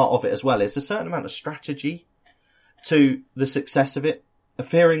that was a part of it as well. There's a certain amount of strategy to the success of it.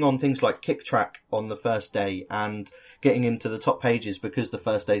 Appearing on things like KickTrack on the first day and getting into the top pages because the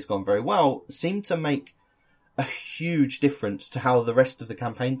first day's gone very well seemed to make a huge difference to how the rest of the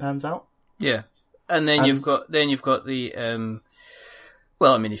campaign pans out. Yeah. And then you've got the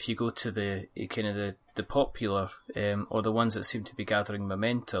if you go to the kind of the popular or the ones that seem to be gathering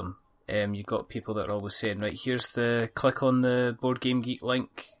momentum, you've got people that are always saying, right, here's the click on the Board Game Geek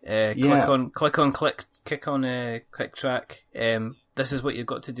link, click on KickTrack. This is what you've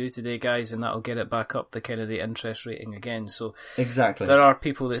got to do today, guys, and that'll get it back up the kind of the interest rating again. So exactly, there are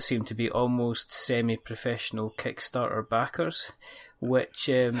people that seem to be almost semi-professional Kickstarter backers, which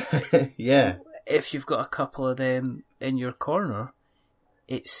yeah. If you've got a couple of them in your corner,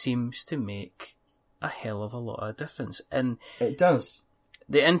 it seems to make a hell of a lot of difference. And it does.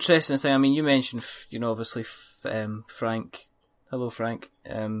 The interesting thing, I mean, you mentioned, obviously, Frank. Hello, Frank.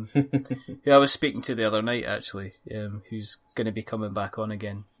 Who I was speaking to the other night, actually, who's going to be coming back on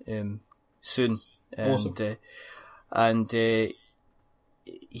again soon. Awesome. And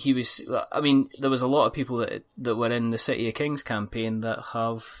he was, I mean, there was a lot of people that were in the City of Kings campaign that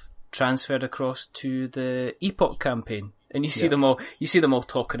have transferred across to the Epoch campaign. And you see them all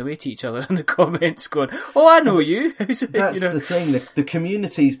talking away to each other in the comments going, oh, I know you. That's the thing. The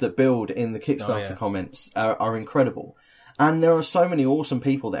communities that build in the Kickstarter comments are incredible. And there are so many awesome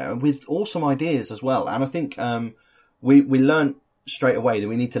people there with awesome ideas as well. And I think, we learned straight away that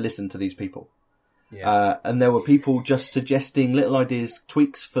we need to listen to these people. Yeah. And there were people just suggesting little ideas,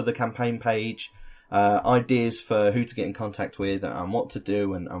 tweaks for the campaign page, ideas for who to get in contact with and what to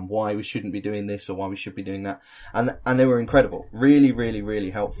do and why we shouldn't be doing this or why we should be doing that. And they were incredible. Really, really, really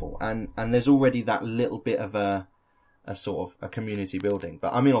helpful. And there's already that little bit of a sort of a community building.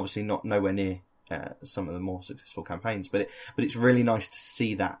 But I mean, obviously nowhere near some of the more successful campaigns, but it's really nice to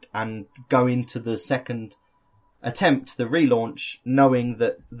see that and go into the second attempt, the relaunch, knowing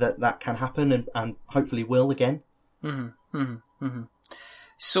that can happen and hopefully will again. Mm-hmm, mm-hmm, mm-hmm.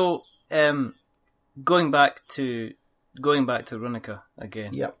 So, going back to Runica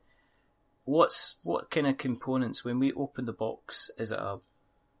again. Yep. What kind of components when we open the box? Is it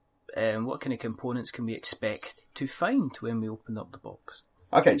what kind of components can we expect to find when we open up the box?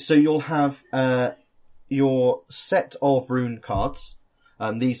 Okay, so you'll have your set of rune cards.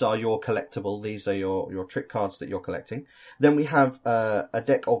 These are your collectible. These are your trick cards that you're collecting. Then we have a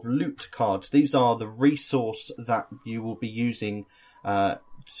deck of loot cards. These are the resource that you will be using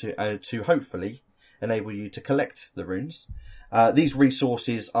to hopefully enable you to collect the runes. These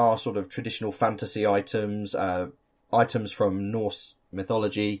resources are sort of traditional fantasy items, items from Norse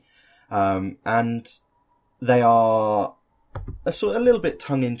mythology, and they are a little bit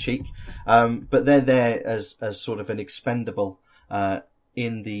tongue in cheek, but they're there as sort of an expendable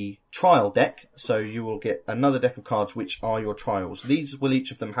in the trial deck. So you will get another deck of cards which are your trials. These will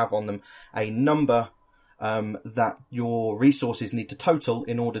each of them have on them a number that your resources need to total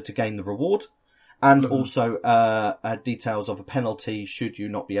in order to gain the reward, and also details of a penalty should you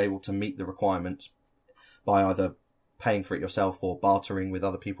not be able to meet the requirements by either paying for it yourself or bartering with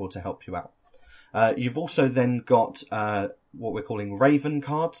other people to help you out. You've also then got what we're calling Raven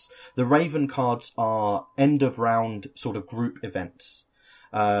cards. The Raven cards are end of round sort of group events.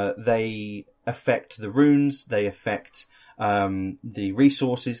 They affect the runes, they affect the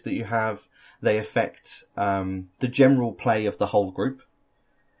resources that you have, they affect the general play of the whole group.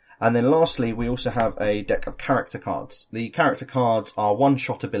 And then lastly, we also have a deck of character cards. The character cards are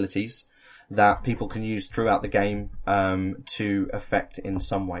one-shot abilities that people can use throughout the game to affect in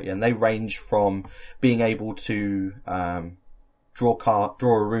some way. And they range from being able to draw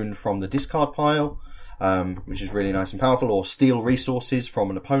a rune from the discard pile, which is really nice and powerful, or steal resources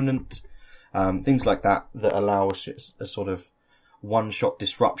from an opponent, things like that allow us a sort of one-shot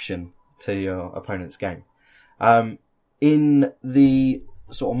disruption to your opponent's game. In the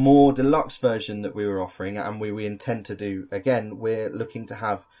sort of more deluxe version that we were offering, and we intend to do again, we're looking to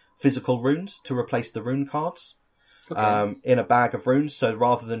have physical runes to replace the rune cards in a bag of runes. So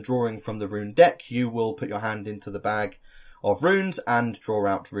rather than drawing from the rune deck, you will put your hand into the bag of runes and draw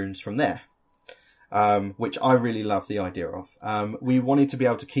out runes from there, which I really love the idea of. We wanted to be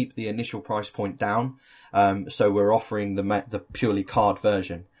able to keep the initial price point down, so we're offering the purely card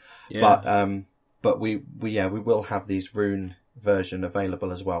version. Yeah. But we will have these rune version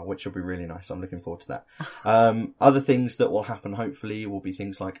available as well, which will be really nice. I'm looking forward to that. Other things that will happen hopefully will be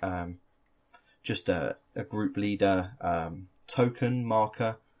things like just a group leader token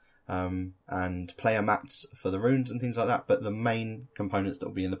marker and player mats for the runes and things like that, but the main components that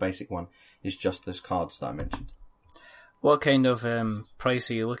will be in the basic one is just those cards that I mentioned. What kind of price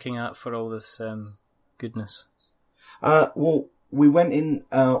are you looking at for all this goodness? Well, we went in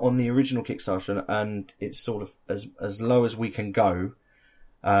on the original Kickstarter, and it's sort of as low as we can go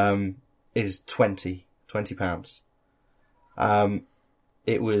is £20.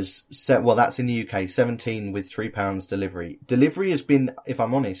 It was that's in the UK, 17 with £3 delivery. Delivery has been, if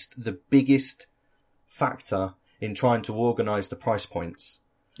I'm honest, the biggest factor in trying to organise the price points.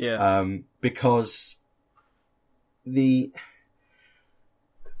 Yeah. Because we've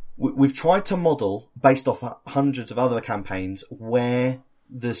tried to model, based off hundreds of other campaigns, where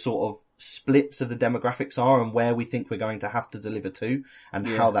the sort of splits of the demographics are and where we think we're going to have to deliver to, and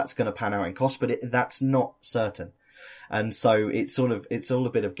how that's going to pan out in cost, but that's not certain. And so it's all a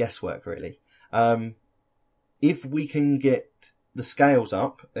bit of guesswork, really. If we can get the scales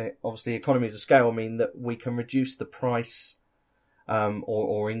up, obviously economies of scale mean that we can reduce the price,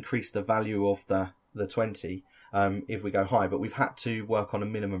 or increase the value of the 20, if we go high, but we've had to work on a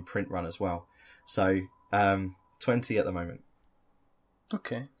minimum print run as well. So, 20 at the moment.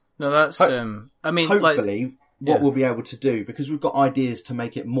 Okay. No, that's, hopefully what we'll be able to do, because we've got ideas to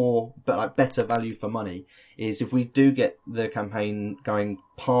make it more, but like better value for money, is if we do get the campaign going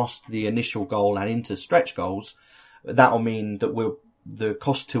past the initial goal and into stretch goals, that'll mean that the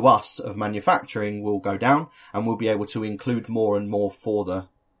cost to us of manufacturing will go down, and we'll be able to include more and more for the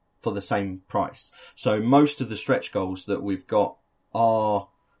same price. So most of the stretch goals that we've got are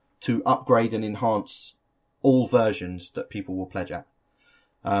to upgrade and enhance all versions that people will pledge at,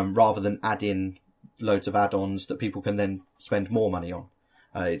 rather than add in loads of add-ons that people can then spend more money on.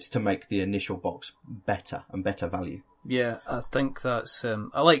 It's to make the initial box better and better value. Yeah, I think that's,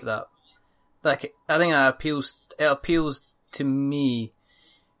 I like that. I think it appeals to me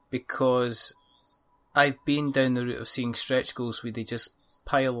because I've been down the route of seeing stretch goals where they just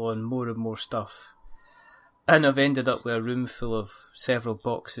pile on more and more stuff, and I've ended up with a room full of several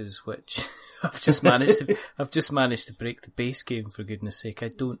boxes which I've just managed to break the base game, for goodness sake. I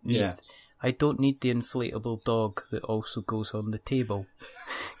don't need the inflatable dog that also goes on the table.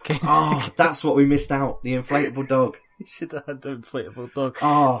 That's what we missed out, the inflatable dog. You should have had the inflatable dog.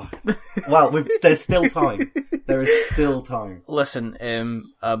 Well, there's still time. There is still time. Listen,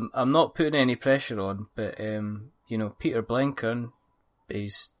 I'm not putting any pressure on, but Peter Blenker,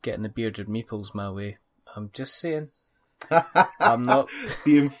 he's getting the bearded meeples my way. I'm just saying. I'm not...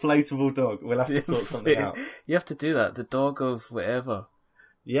 The inflatable dog. We'll have to sort something out. You have to do that. The dog of whatever.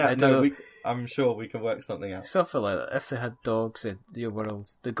 Yeah, I'm sure we can work something out. Something like that. If they had dogs in your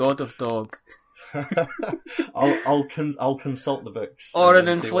world. The god of dog. I'll consult the books or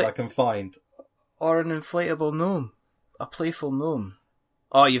and see what I can find. Or an inflatable gnome. A playful gnome.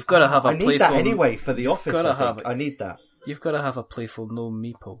 Oh, you've got to have a playful... I need that anyway for the office, I need that. You've got to have a playful gnome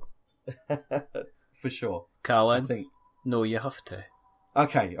meeple. For sure. Callan, I think. no, you have to.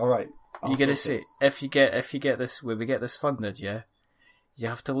 Okay, all right. You got to say if you get this when we get this funded, yeah, you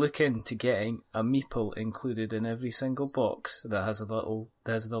have to look into getting a meeple included in every single box that has the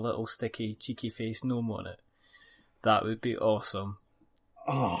little sticky cheeky face gnome on it. That would be awesome.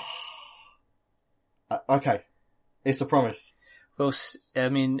 Oh. Okay, it's a promise. Well, I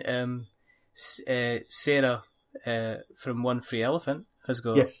mean, Sarah from One Free Elephant has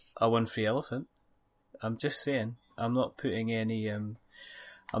got a One Free Elephant. I'm just saying. I'm not putting any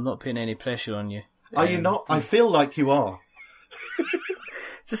pressure on you. Are you not? I feel like you are.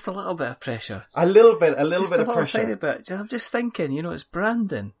 Just a little bit of pressure. A little bit of pressure. Tiny bit. I'm just thinking, it's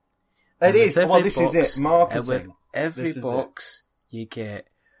branding. It is. Well, this is it. Marketing. With every box, you get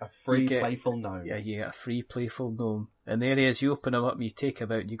a free playful gnome. Yeah, you get a free playful gnome. And there he is. You open him up, you take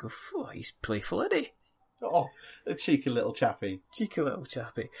him out, and you go, "Oh, he's playful, isn't he?" Oh, a cheeky little chappy. Cheeky little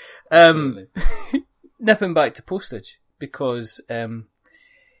chappy. Nipping back to postage, because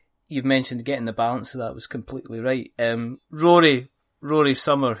you've mentioned getting the balance of that was completely right. Rory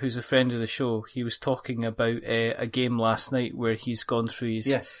Summer, who's a friend of the show, he was talking about a game last night where he's gone through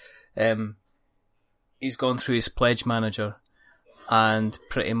his pledge manager, and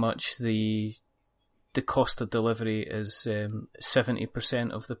pretty much the cost of delivery is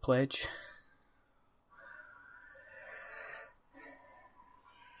 70% of the pledge.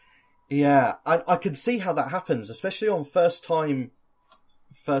 Yeah, I can see how that happens, especially on first time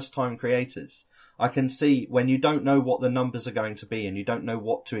creators. I can see when you don't know what the numbers are going to be and you don't know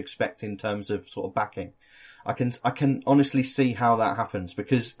what to expect in terms of sort of backing. I can honestly see how that happens,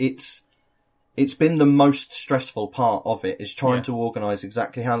 because it's been the most stressful part of it, is trying to organise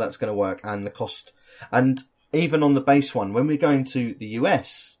exactly how that's going to work and the cost. And even on the base one, when we're going to the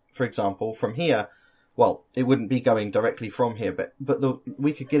US, for example, from here, well, it wouldn't be going directly from here, but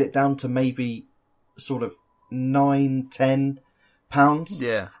we could get it down to maybe sort of £9-10.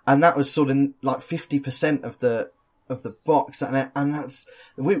 Yeah. And that was sort of like 50% of the box, and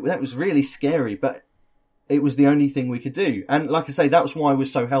that was really scary, but it was the only thing we could do. And like I say, that was why I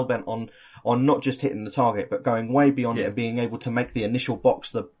was so hellbent on not just hitting the target, but going way beyond it and being able to make the initial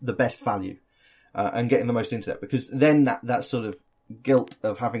box the best value, and getting the most into that, because then that sort of guilt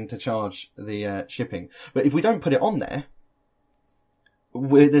of having to charge the shipping. But if we don't put it on there,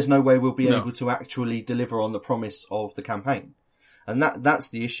 there's no way we'll be able to actually deliver on the promise of the campaign. And that's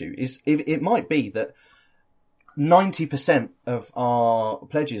the issue. It might be that 90% of our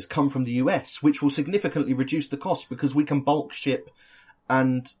pledges come from the US, which will significantly reduce the cost because we can bulk ship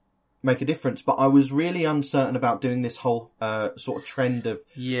and make a difference. But I was really uncertain about doing this whole sort of trend of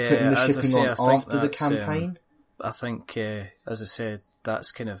putting the shipping on after the campaign. I think, as I said,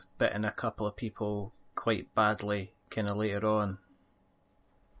 that's kind of bitten a couple of people quite badly kind of later on.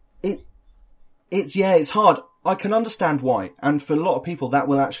 It's hard. I can understand why, and for a lot of people that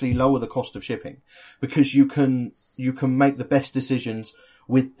will actually lower the cost of shipping, because you can make the best decisions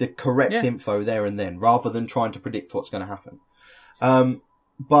with the correct info there and then, rather than trying to predict what's going to happen.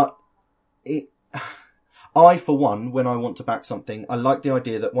 But I, for one, when I want to back something, I like the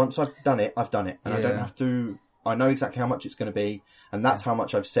idea that once I've done it, and I don't have to. I know exactly how much it's going to be, and that's how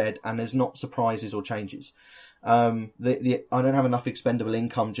much I've said, and there's not surprises or changes. I don't have enough expendable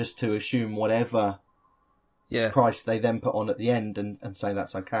income just to assume whatever price they then put on at the end and say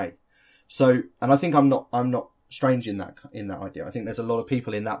that's okay. So, and I think I'm not strange in that idea. I think there's a lot of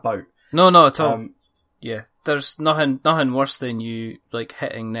people in that boat. No, not at all. There's nothing worse than you like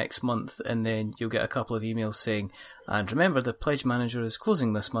hitting next month and then you'll get a couple of emails saying, and remember the pledge manager is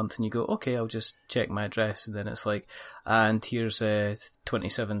closing this month, and you go, okay, I'll just check my address, and then it's like, and here's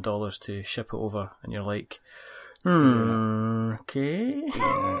 $27 to ship it over, and you're like, okay.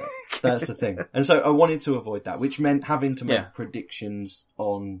 Yeah, that's the thing. And so I wanted to avoid that, which meant having to make predictions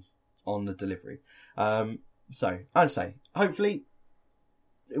on the delivery. So I'd say hopefully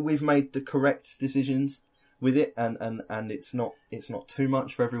we've made the correct decisions with it, and it's not too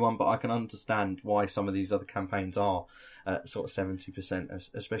much for everyone, but I can understand why some of these other campaigns are sort of 70%,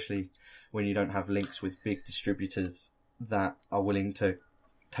 especially when you don't have links with big distributors that are willing to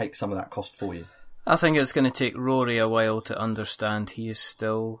take some of that cost for you. I think it's going to take Rory a while to understand. He is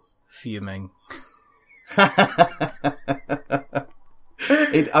still fuming.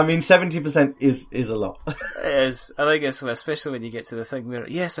 70% is a lot. It is. I think it's especially when you get to the thing where,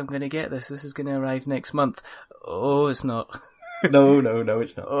 yes, I'm going to get this. This is going to arrive next month. Oh, it's not. No,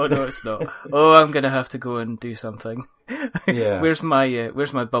 it's not. Oh, no, it's not. Oh, I'm going to have to go and do something. Yeah. Where's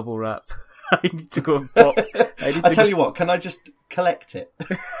my bubble wrap? I need to go and pop I tell you what, can I just collect it?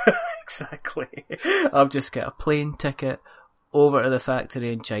 Exactly. I'll just get a plane ticket over to the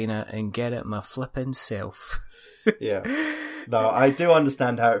factory in China and get it my flipping self. Yeah. No, I do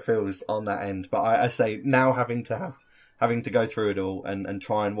understand how it feels on that end, but I say now having to go through it all and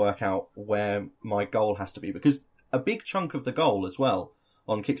try and work out where my goal has to be, because a big chunk of the goal as well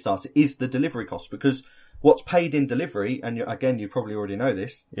on Kickstarter is the delivery cost, because what's paid in delivery, and again, you probably already know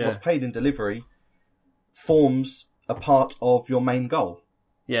this, what's paid in delivery forms a part of your main goal.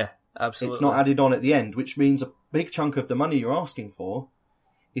 Yeah, absolutely. It's not added on at the end, which means a big chunk of the money you're asking for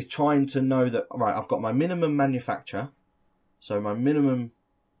is trying to know that, right, I've got my minimum manufacture, so my minimum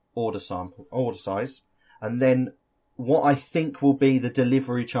order size, and then what I think will be the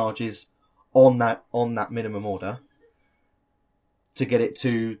delivery charges on that minimum order to get it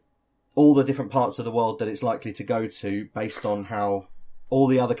to all the different parts of the world that it's likely to go to based on how all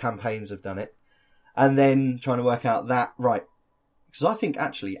the other campaigns have done it. And then trying to work out that, right, because I think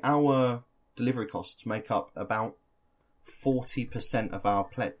actually our delivery costs make up about 40% of our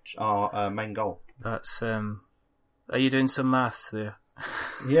pledge, our main goal. That's, are you doing some maths there?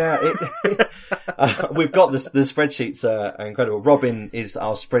 Yeah, we've got the spreadsheets are incredible. Robin is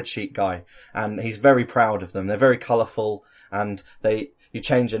our spreadsheet guy, and he's very proud of them. They're very colourful, and you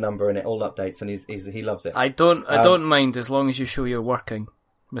change a number and it all updates, and he loves it. I don't mind as long as you show you're working,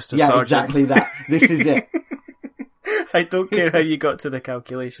 Mr. Yeah, Sergeant. exactly that. This is it. I don't care how you got to the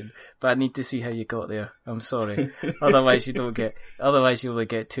calculation, but I need to see how you got there. I'm sorry. Otherwise you only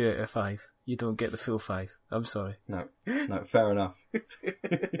get 2 out of 5. You don't get the full 5. I'm sorry. No, fair enough.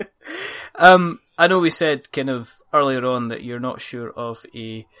 I know we said kind of earlier on that you're not sure of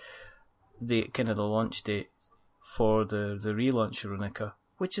the launch date for the relaunch of Runica,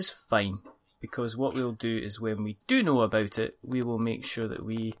 which is fine, because what we'll do is when we do know about it, we will make sure that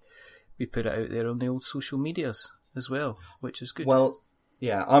we put it out there on the old social medias as well, which is good. Well,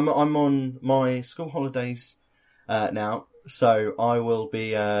 yeah, I'm on my school holidays now, so I will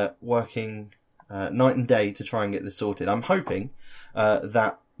be working night and day to try and get this sorted. I'm hoping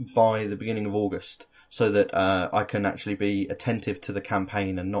that by the beginning of August, so that I can actually be attentive to the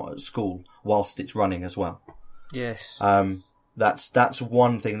campaign and not at school whilst it's running as well. Yes. That's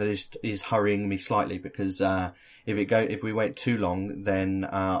one thing that is hurrying me slightly, because if we wait too long, then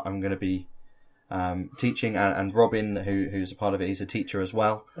I'm going to be teaching, and Robin, who's a part of it, is a teacher as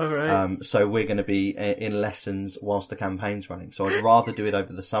well. All right. So we're going to be in lessons whilst the campaign's running. So I'd rather do it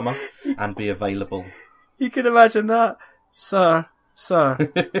over the summer and be available. You can imagine that, sir.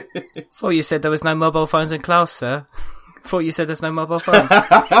 Thought you said there was no mobile phones in class, sir. Thought you said there's no mobile phones.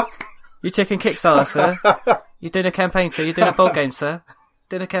 You checking Kickstarter, sir? You doing a campaign, sir? You doing a board game, sir?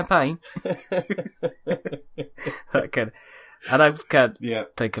 Doing a campaign? And I can't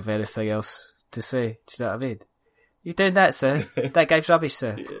think of anything else to say. Do you know what I mean? You doing that, sir? That game's rubbish,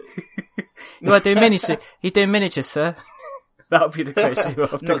 sir. You doing miniatures? You doing miniatures, sir? That'll be the question you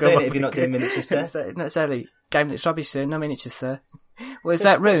have to not go doing it if you're not doing miniatures, sir. Not exactly. Game that's rubbish, sir. No miniatures, sir. Well, is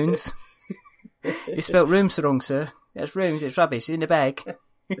that runes? You spelt rooms wrong, sir. That's rooms. It's rubbish. It's in the bag.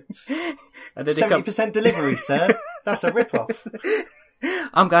 And then 70% delivery, sir. That's a rip-off.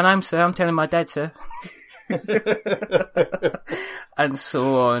 I'm going home, sir. I'm telling my dad, sir. And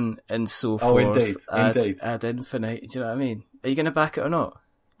so on and so forth. Oh, indeed. Ad infinite. Do you know what I mean? Are you going to back it or not?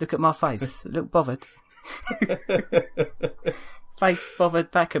 Look at my face. Look bothered. Face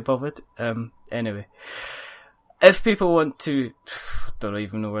bothered, back it bothered. Anyway. If people want to... Don't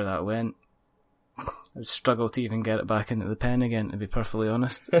even know where that went. I'd struggle to even get it back into the pen again, to be perfectly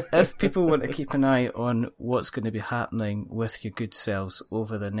honest. If people want to keep an eye on what's going to be happening with your good selves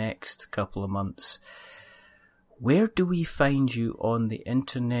over the next couple of months, where do we find you on the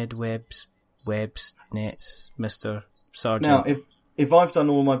internet nets, Mr. Sergeant? Now, if I've done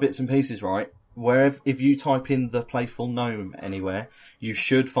all my bits and pieces right, if you type in The Playful Gnome anywhere, you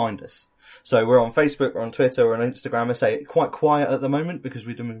should find us. So we're on Facebook, we're on Twitter, we're on Instagram. I say quite quiet at the moment because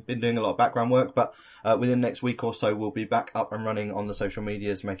we've been doing a lot of background work, but within the next week or so we'll be back up and running on the social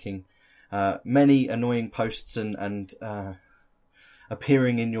medias, making many annoying posts and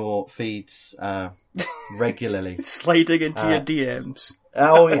appearing in your feeds regularly. Sliding into your DMs.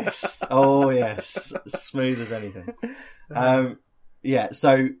 Oh yes. Smooth as anything. Yeah,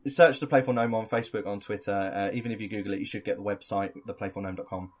 so search The Playful Gnome on Facebook, on Twitter. Even if you Google it, you should get the website,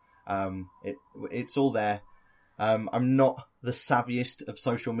 theplayfulgnome.com. It's all there. I'm not the savviest of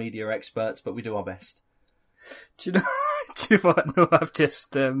social media experts, but we do our best. Do you know what? No, I've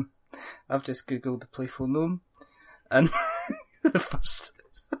just Googled The Playful Gnome, and the first...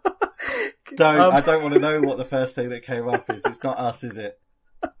 I don't want to know what the first thing that came up is. It's not us, is it?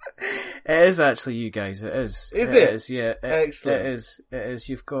 It is actually you guys. It is. Is it? It is, yeah. Excellent. It is. It is.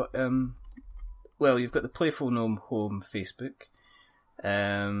 You've got you've got the Playful Gnome Home Facebook.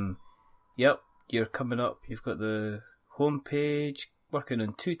 Yep, you're coming up. You've got the homepage, working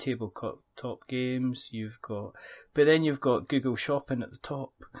on 2 tabletop games. But then you've got Google Shopping at the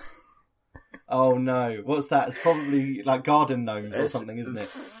top. Oh no, what's that? It's probably like Garden Gnomes or something, isn't it?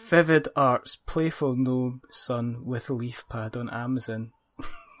 Vivid Arts Playful Gnome Son with Leaf Pad on Amazon.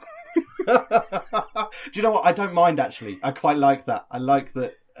 Do you know what? I don't mind actually. I quite like that. I like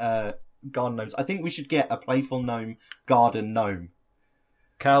that Garden Gnomes. I think we should get a Playful Gnome Garden Gnome.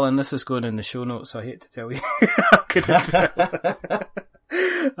 Callan, this is going in the show notes, I hate to tell you.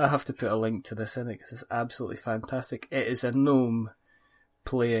 I have to put a link to this in it because it's absolutely fantastic. It is a gnome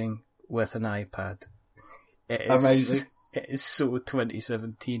playing with an iPad. It is amazing. It is so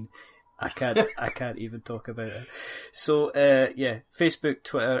 2017. I can't even talk about it. So, Facebook,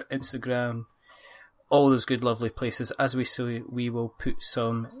 Twitter, Instagram, all those good, lovely places. As we say, we will put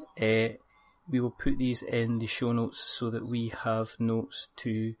these in the show notes so that we have notes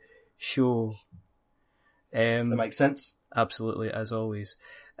to show. That makes sense. Absolutely, as always.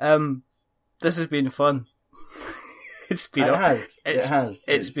 This has been fun. It has.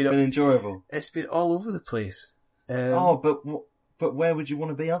 It's been enjoyable. It's been all over the place. But where would you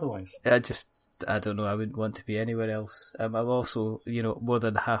want to be otherwise? I don't know. I wouldn't want to be anywhere else. I'm also, more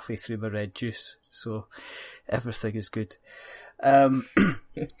than halfway through my red juice, so everything is good. But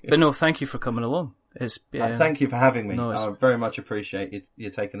no, thank you for coming along. Thank you for having me. No, I very much appreciate you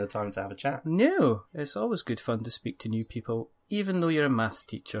taking the time to have a chat. No, it's always good fun to speak to new people, even though you're a maths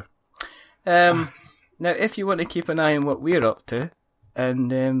teacher. Now, if you want to keep an eye on what we're up to,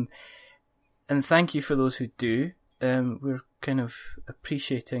 and thank you for those who do, we're kind of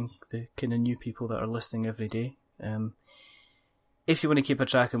appreciating the kind of new people that are listening every day. If you want to keep a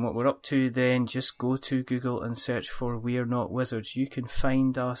track on what we're up to, then just go to Google and search for We're Not Wizards. You can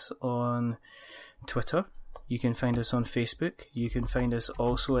find us on Twitter. You can find us on Facebook. You can find us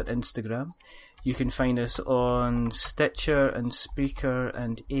also at Instagram. You can find us on Stitcher and Spreaker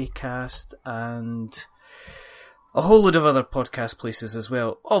and Acast and a whole load of other podcast places as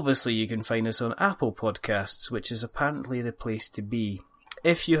well. Obviously, you can find us on Apple Podcasts, which is apparently the place to be.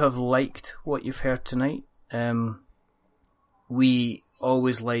 If you have liked what you've heard tonight, we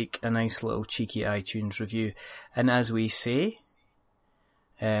always like a nice little cheeky iTunes review. And as we say,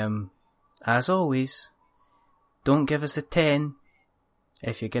 as always, don't give us a 10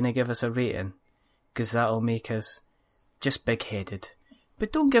 if you're going to give us a rating, because that'll make us just big-headed.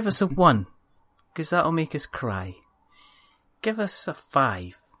 But don't give us a 1, because that'll make us cry. Give us a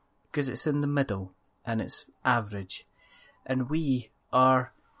 5, because it's in the middle, and it's average. And we're a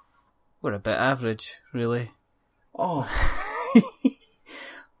bit average, really. Oh.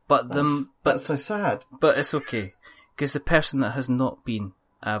 That's so sad. But it's okay, because the person that has not been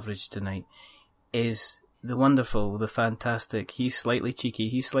average tonight is the wonderful, the fantastic. He's slightly cheeky,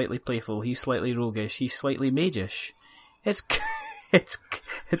 he's slightly playful, he's slightly roguish, he's slightly magish. It's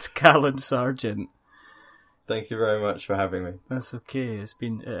Callan Sargent. Thank you very much for having me. That's okay. It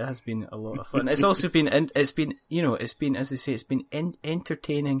has been a lot of fun. It's also been, as they say, it's been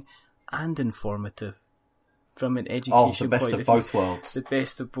entertaining and informative from an education point of view. Oh, the best of both worlds. The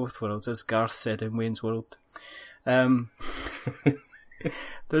best of both worlds, as Garth said in Wayne's World.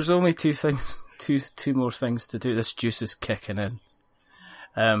 There's only two more things to do. This juice is kicking in.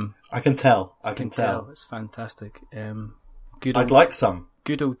 I can tell. I can tell. It's fantastic. I'd like some.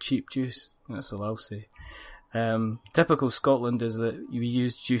 Good old cheap juice. That's all I'll say. Typical Scotland is that you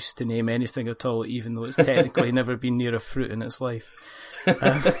use juice to name anything at all, even though it's technically never been near a fruit in its life.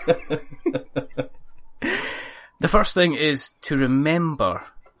 The first thing is to remember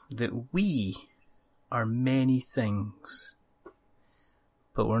that we are many things,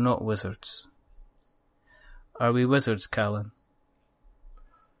 but we're not wizards. Are we wizards, Callan?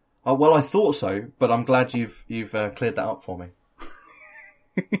 Oh, well, I thought so, but I'm glad you've cleared that up for me.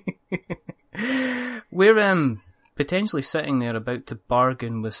 We're potentially sitting there about to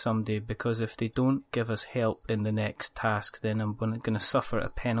bargain with somebody, because if they don't give us help in the next task, then I'm going to suffer a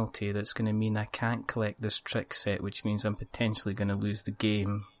penalty that's going to mean I can't collect this trick set, which means I'm potentially going to lose the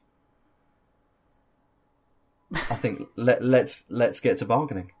game. I think let's get to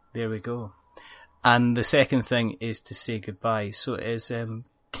bargaining. There we go. And the second thing is to say goodbye. So it is, do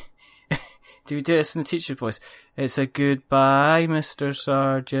we do this in the teacher voice? It's a goodbye, Mr.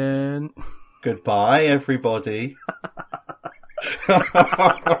 Sargent. Goodbye, everybody.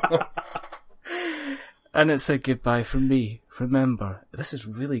 And it's a goodbye from me. Remember, this is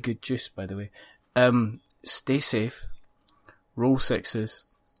really good juice, by the way. Stay safe. Roll 6s.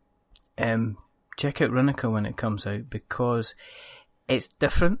 check out Runica when it comes out, because it's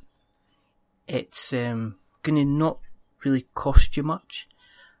different. It's going to not really cost you much,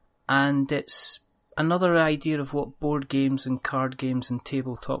 and it's another idea of what board games and card games and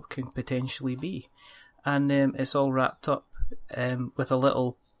tabletop can potentially be. And it's all wrapped up with a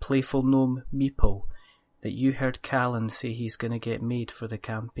little playful gnome meeple that you heard Callan say he's going to get made for the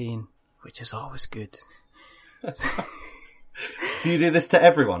campaign, which is always good. Do you do this to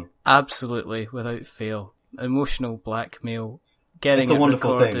everyone? Absolutely, without fail. Emotional blackmail, getting It's a it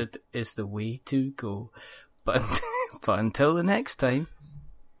wonderful recorded is the way to go. But until the next time,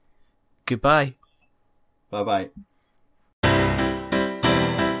 goodbye. Bye-bye.